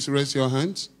you please raise your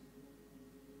hands?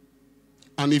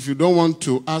 And if you don't want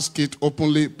to ask it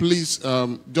openly, please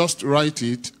just write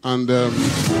it and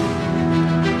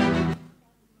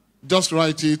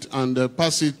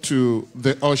pass it to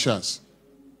the ushers.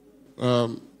 our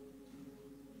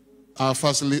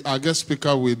guest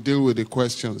speaker will deal with the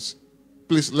questions.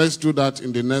 Please, let's do that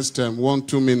in the next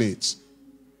 1-2 minutes.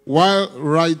 While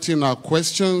writing our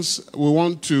questions, we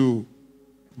want to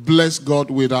bless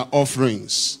God with our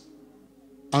offerings.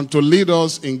 And to lead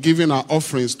us in giving our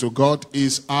offerings to God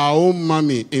is our own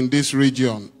mommy in this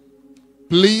region.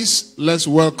 Please, let's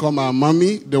welcome our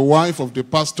mommy, the wife of the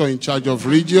pastor in charge of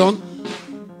region,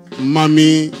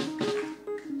 Mommy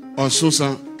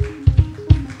Osusa.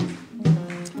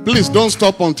 Please don't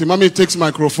stop until mommy takes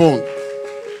microphone.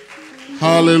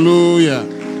 Hallelujah.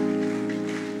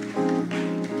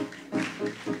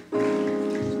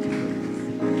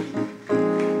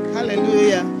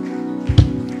 Hallelujah.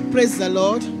 Praise the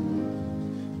Lord.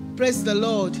 Praise the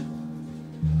Lord.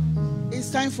 It's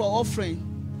time for offering.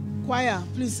 Choir,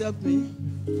 please help me.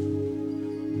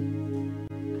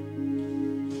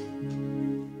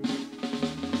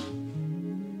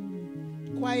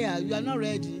 Choir, you are not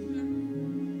ready.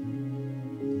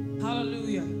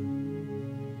 Hallelujah.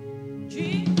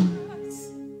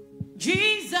 Jesus,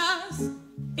 Jesus,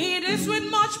 it is with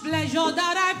much pleasure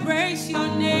that I praise your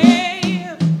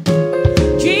name.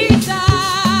 Jesus,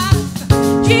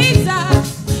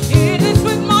 Jesus, it is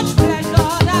with much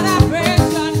pleasure that I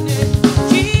praise your name.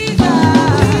 Jesus,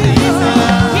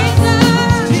 Jesus,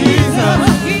 Jesus, Jesus,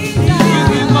 it is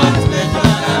with much pleasure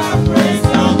that I praise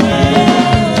your name.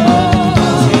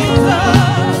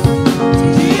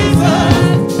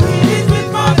 Jesus, it is with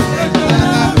much pleasure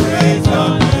that I praise your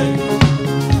name.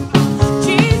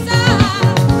 Jesus,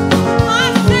 my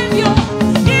Savior,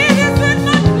 it is with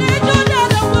much pleasure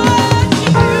that I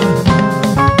worship you.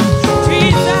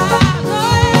 Jesus,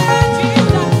 oh yeah,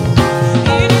 Jesus,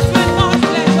 it is with much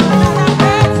pleasure that I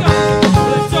praise your name.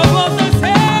 We're supposed to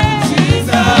say,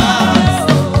 Jesus,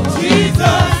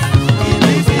 Jesus, it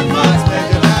is with much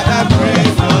pleasure that I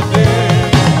praise your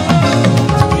name.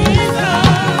 Jesus,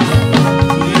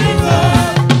 Jesus,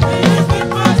 it is with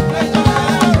much pleasure that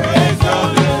I praise your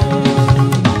name.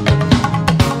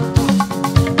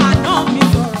 Àná mi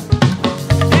sọ̀rọ̀,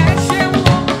 ẹ ṣé wo.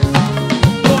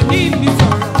 Òní mi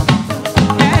sọ̀rọ̀,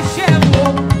 ẹ ṣé wo.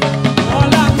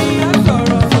 Ọ̀la mi á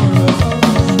sọ̀rọ̀, sọ̀rọ̀,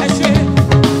 sọ̀rọ̀. Ẹ ṣé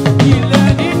ìjìnlẹ̀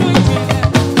nínú ìjìnlẹ̀.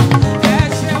 Ẹ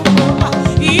ṣé wo.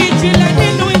 Ìjìnlẹ̀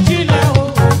nínú ìjìnlẹ̀ o.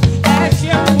 Ẹ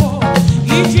ṣé wo.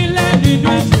 Ìjìnlẹ̀ nínú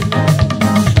ìjìnlẹ̀.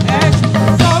 Ẹ ṣé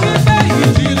sọ wípé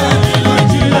ìjìnlẹ̀ nínú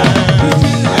ìjìnlẹ̀.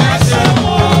 Ìjìnlẹ̀ ẹ ṣé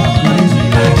wo.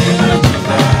 Ìjìnlẹ̀ nínú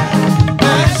ìjìnlẹ̀.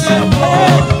 Ẹ ṣé wo.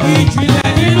 Ìjìnlẹ̀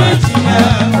nínú ìjìnlẹ̀.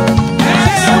 Ẹ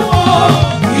ṣé wo.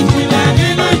 Ìjìnlẹ̀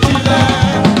nínú ìjìnlẹ̀.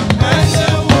 Ẹ ṣé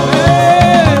wo.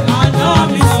 Àná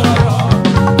mi sọ̀rọ̀.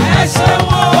 Ẹ ṣé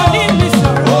wo. Òní mi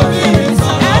sọ̀rọ̀. Òní mi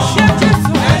sọ̀rọ̀. Ẹ ṣé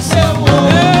Jésù. Ẹ ṣé wo.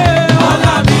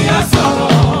 Ọ̀la mi á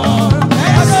sọ̀rọ̀. Ẹ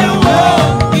ṣé wo.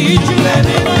 Ìjìnlẹ̀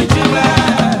nínú ìjìnlẹ̀.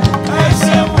 Ẹ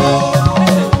ṣé wo.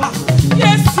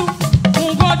 Jésù,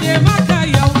 ngode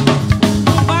makaya,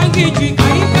 mbangiji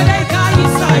kaikele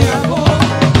kaisayabo.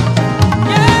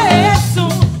 Yesu,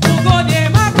 ngode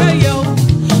makaya,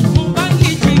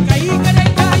 mbangiji kaikele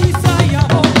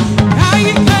kaisayabo.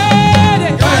 Kaikele,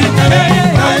 kaikele,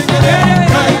 kaikele,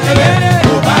 kaikele,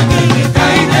 mbangiji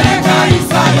kaikele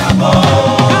kaisayabo.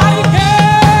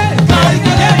 Kaikele,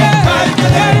 kaikele,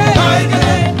 kaikele,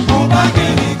 kaikele,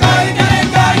 mbangiji kaikele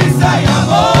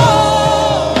kaisayabo.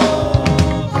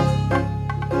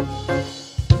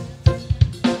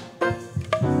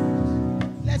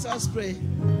 Let us pray.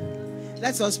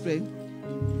 Let us pray.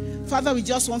 Father, we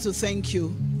just want to thank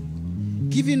you,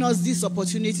 giving us this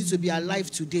opportunity to be alive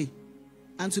today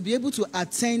and to be able to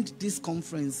attend this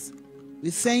conference.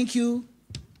 We thank you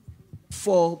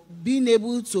for being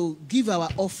able to give our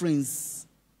offerings.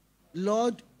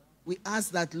 Lord, we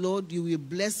ask that, Lord, you will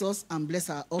bless us and bless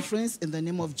our offerings in the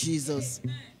name of Jesus.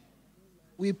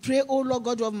 We pray, oh Lord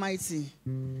God Almighty,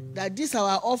 that this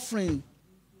our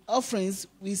offerings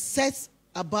will set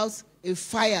about a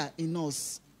fire in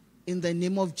us in the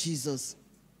name of Jesus.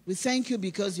 We thank you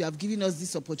because you have given us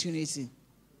this opportunity.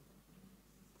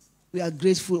 We are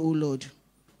grateful, oh Lord.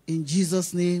 In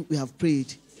Jesus' name we have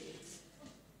prayed.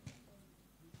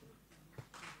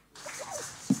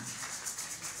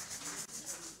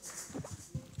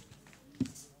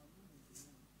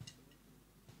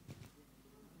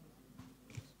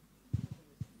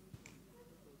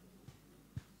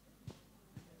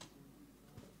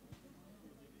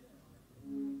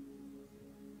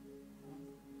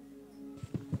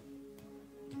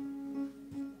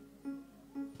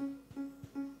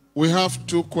 We have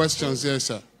 2 questions here,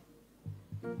 sir.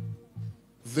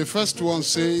 The first one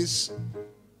says,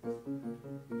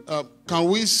 can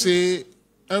we say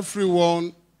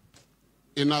everyone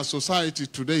in our society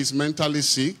today is mentally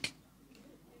sick?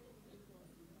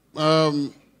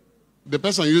 the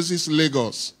person uses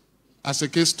Lagos as a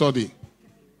case study.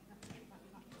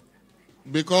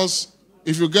 Because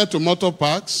if you get to motor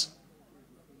parks,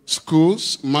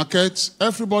 schools, markets,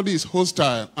 everybody is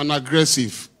hostile and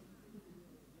aggressive.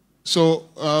 So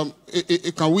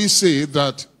can we say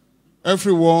that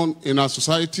everyone in our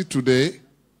society today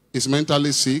is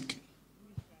mentally sick?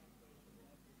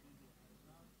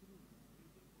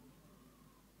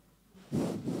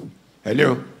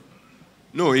 Hello?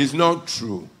 No, it's not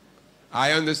true.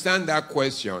 I understand that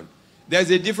question. There's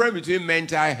a difference between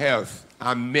mental health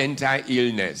and mental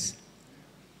illness.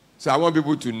 So I want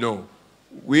people to know.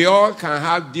 We all can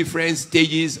have different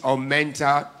stages of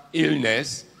mental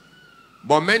illness,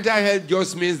 but mental health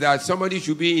just means that somebody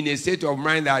should be in a state of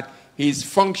mind that he's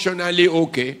functionally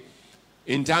okay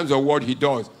in terms of what he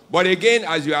does. But again,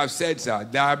 as you have said, sir,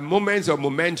 there are moments of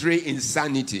momentary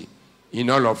insanity in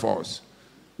all of us.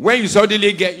 When you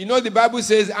suddenly get, you know, the Bible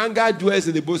says anger dwells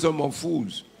in the bosom of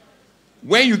fools.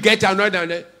 When you get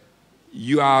another,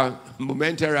 you are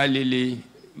momentarily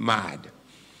mad.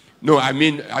 No, I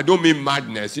mean, I don't mean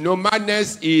madness. You know,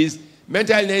 madness is,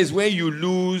 mental illness is when you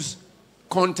lose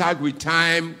contact with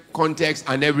time, context,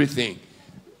 and everything.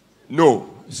 No.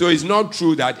 So it's not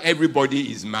true that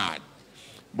everybody is mad.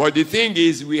 But the thing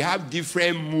is, we have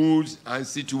different moods and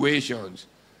situations.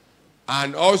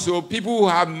 And also, people who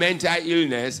have mental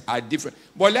illness are different.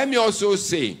 But let me also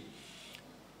say,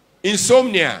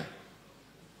 insomnia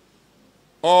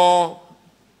or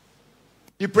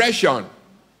depression,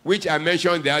 which I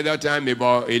mentioned the other time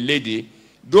about a lady,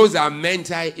 those are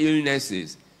mental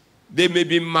illnesses. They may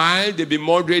be mild, they may be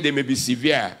moderate, they may be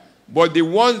severe. But the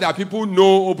ones that people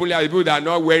know openly are the people that are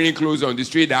not wearing clothes on the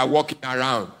street, that are walking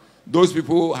around. Those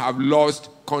people have lost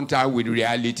contact with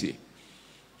reality.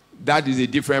 That is a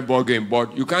different ballgame.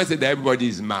 But you can't say that everybody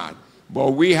is mad.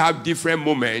 But we have different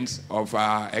moments of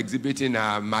exhibiting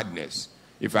madness,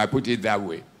 if I put it that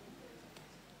way.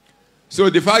 So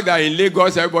the fact that in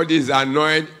Lagos everybody is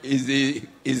annoyed is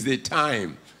the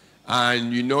time.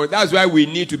 And, you know, that's why we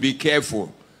need to be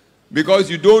careful. Because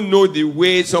you don't know the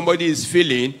way somebody is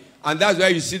feeling. And that's why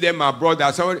you see them abroad.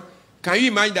 That somebody, can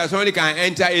you imagine that somebody can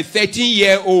enter a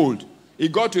 13-year-old? He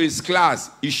got to his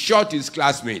class. He shot his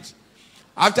classmates.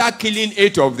 After killing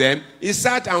 8 of them, he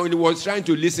sat and he was trying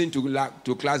to listen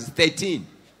to class 13.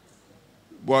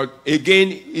 But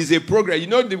again, it's a progress. You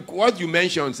know, what you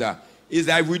mentioned, sir, is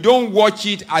that if we don't watch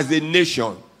it as a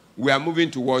nation, we are moving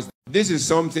towards. This is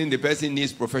something the person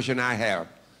needs professional help.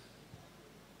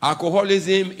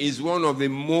 Alcoholism is one of the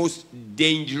most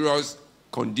dangerous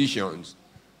conditions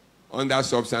under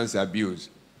substance abuse.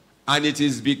 And it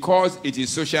is because it is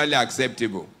socially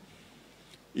acceptable.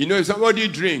 You know, if somebody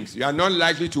drinks, you are not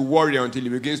likely to worry until he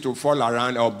begins to fall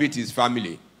around or beat his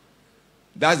family.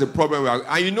 That's the problem.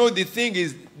 And you know, the thing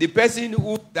is, the person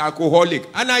who is alcoholic,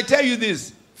 and I tell you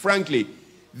this, frankly,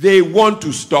 they want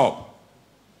to stop.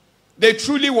 They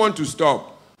truly want to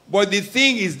stop. But the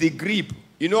thing is the grip.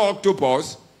 You know,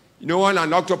 octopus, you know, when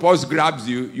an octopus grabs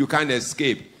you, you can't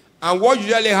escape. And what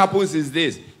usually happens is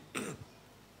this.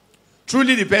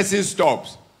 Truly the person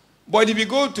stops. But if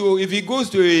he goes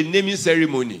to a naming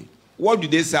ceremony, what do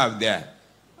they serve there?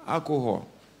 Alcohol.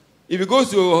 If he goes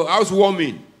to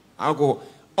housewarming, alcohol.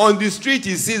 On the street,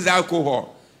 he sees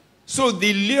alcohol. So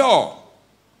the lure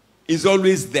is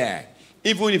always there,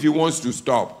 even if he wants to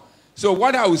stop. So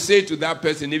what I would say to that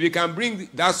person, if you can bring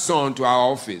that son to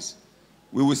our office,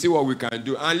 we will see what we can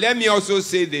do. And let me also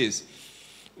say this.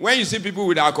 When you see people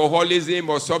with alcoholism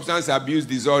or substance abuse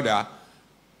disorder,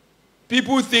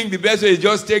 people think the best way is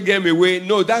just take them away.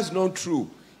 No, that's not true.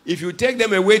 If you take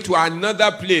them away to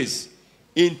another place,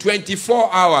 in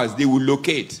 24 hours, they will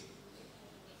locate.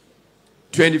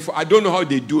 24. I don't know how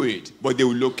they do it, but they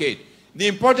will locate. The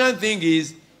important thing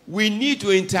is we need to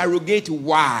interrogate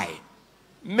why.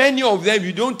 Many of them,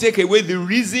 you don't take away the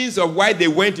reasons of why they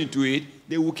went into it,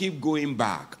 they will keep going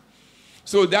back.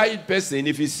 So that person,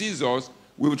 if he sees us,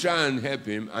 we will try and help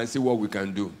him and see what we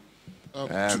can do.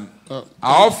 Our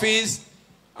office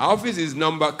is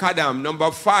CADAM, number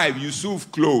 5,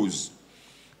 Yusuf Close,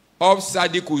 off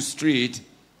Sadiku Street,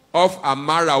 off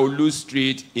Amara Olu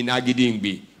Street in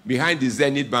Agidingbi, behind the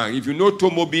Zenith Bank. If you know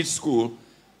Tomo Beach School,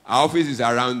 our office is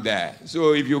around there.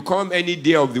 So if you come any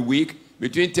day of the week,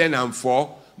 between 10 and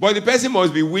 4, but the person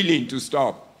must be willing to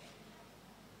stop.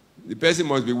 The person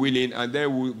must be willing, and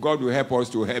then God will help us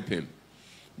to help him.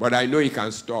 But I know he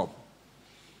can stop.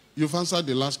 You've answered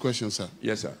the last question, sir.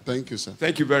 Yes, sir. Thank you, sir.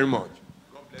 Thank you very much.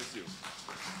 God bless you.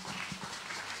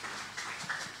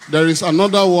 There is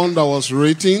another one that was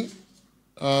written,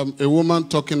 a woman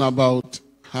talking about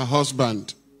her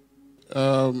husband.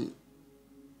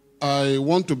 I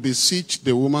want to beseech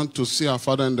the woman to see her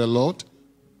father in the Lord,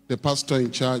 the pastor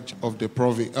in charge of the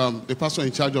province, the pastor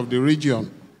in charge of the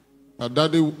region.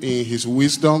 Daddy, in his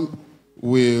wisdom,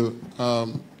 will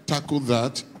tackle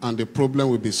that, and the problem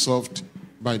will be solved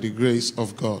by the grace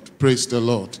of God. Praise the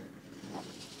Lord.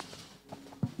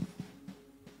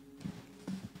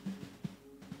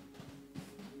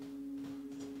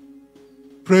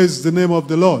 Praise the name of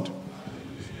the Lord.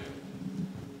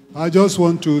 I just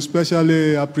want to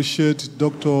especially appreciate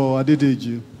Dr.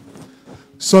 Adedeji.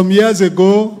 Some years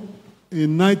ago,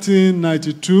 in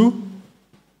 1992,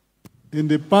 in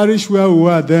the parish where we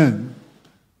were then,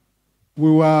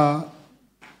 we were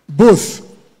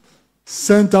both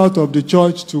sent out of the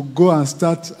church to go and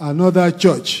start another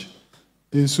church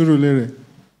in Surulere.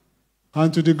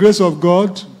 And to the grace of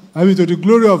God, to the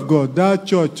glory of God, that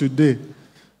church today,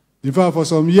 in fact, for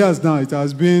some years now, it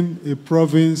has been a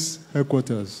province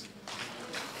headquarters.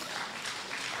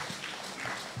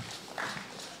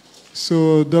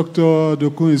 So Dr.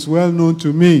 Dokun is well known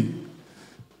to me.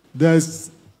 There's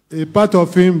a part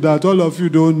of him that all of you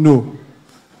don't know.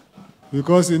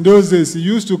 Because in those days, he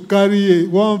used to carry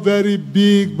one very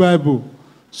big Bible.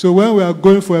 So when we are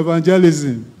going for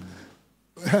evangelism,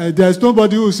 there's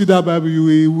nobody who will see that Bible. You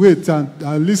will wait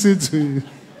and listen to it.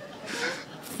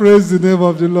 Praise the name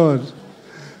of the Lord.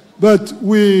 But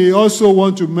we also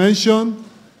want to mention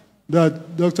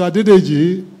that Dr.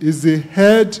 Adedeji is the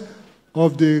head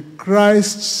of the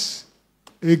Christ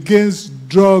Against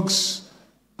Drugs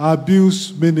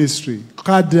Abuse Ministry,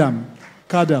 CADAM.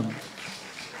 CADAM.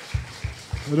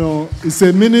 You know, it's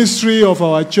a ministry of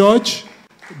our church,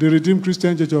 the Redeemed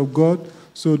Christian Church of God.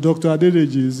 So Dr.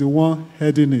 Adedeji is the one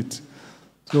heading it.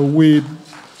 So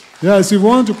yes, if you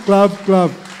want to clap,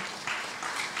 clap.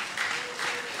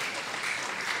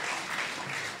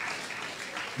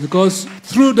 Because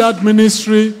through that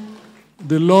ministry,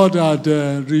 the Lord had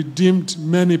redeemed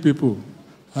many people.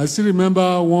 I still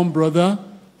remember one brother,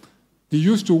 he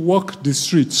used to walk the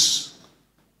streets.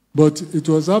 But it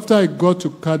was after I got to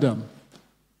CADAM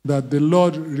that the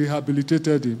Lord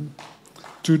rehabilitated him.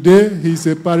 Today, he's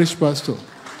a parish pastor.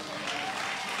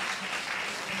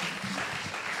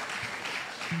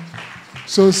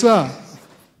 So, sir,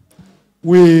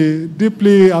 we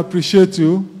deeply appreciate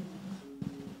you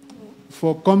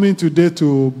for coming today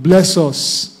to bless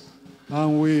us.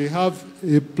 And we have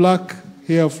a plaque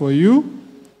here for you,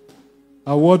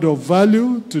 a word of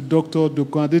value to Dr.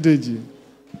 Ibukun Adedeji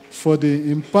for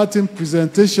the imparting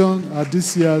presentation at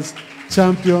this year's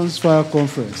Champions Fire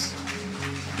Conference.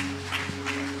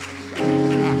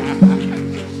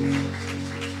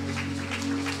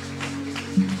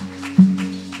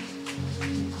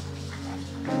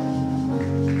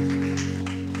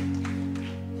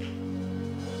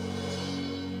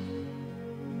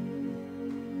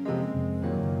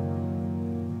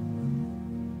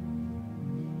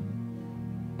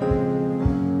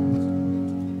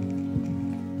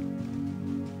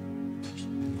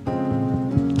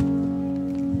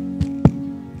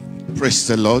 Praise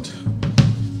the Lord.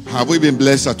 Have we been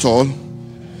blessed at all?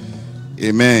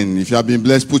 Amen. If you have been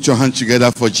blessed, put your hands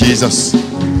together for Jesus.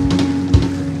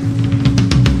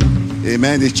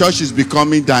 Amen. The church is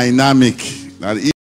becoming dynamic.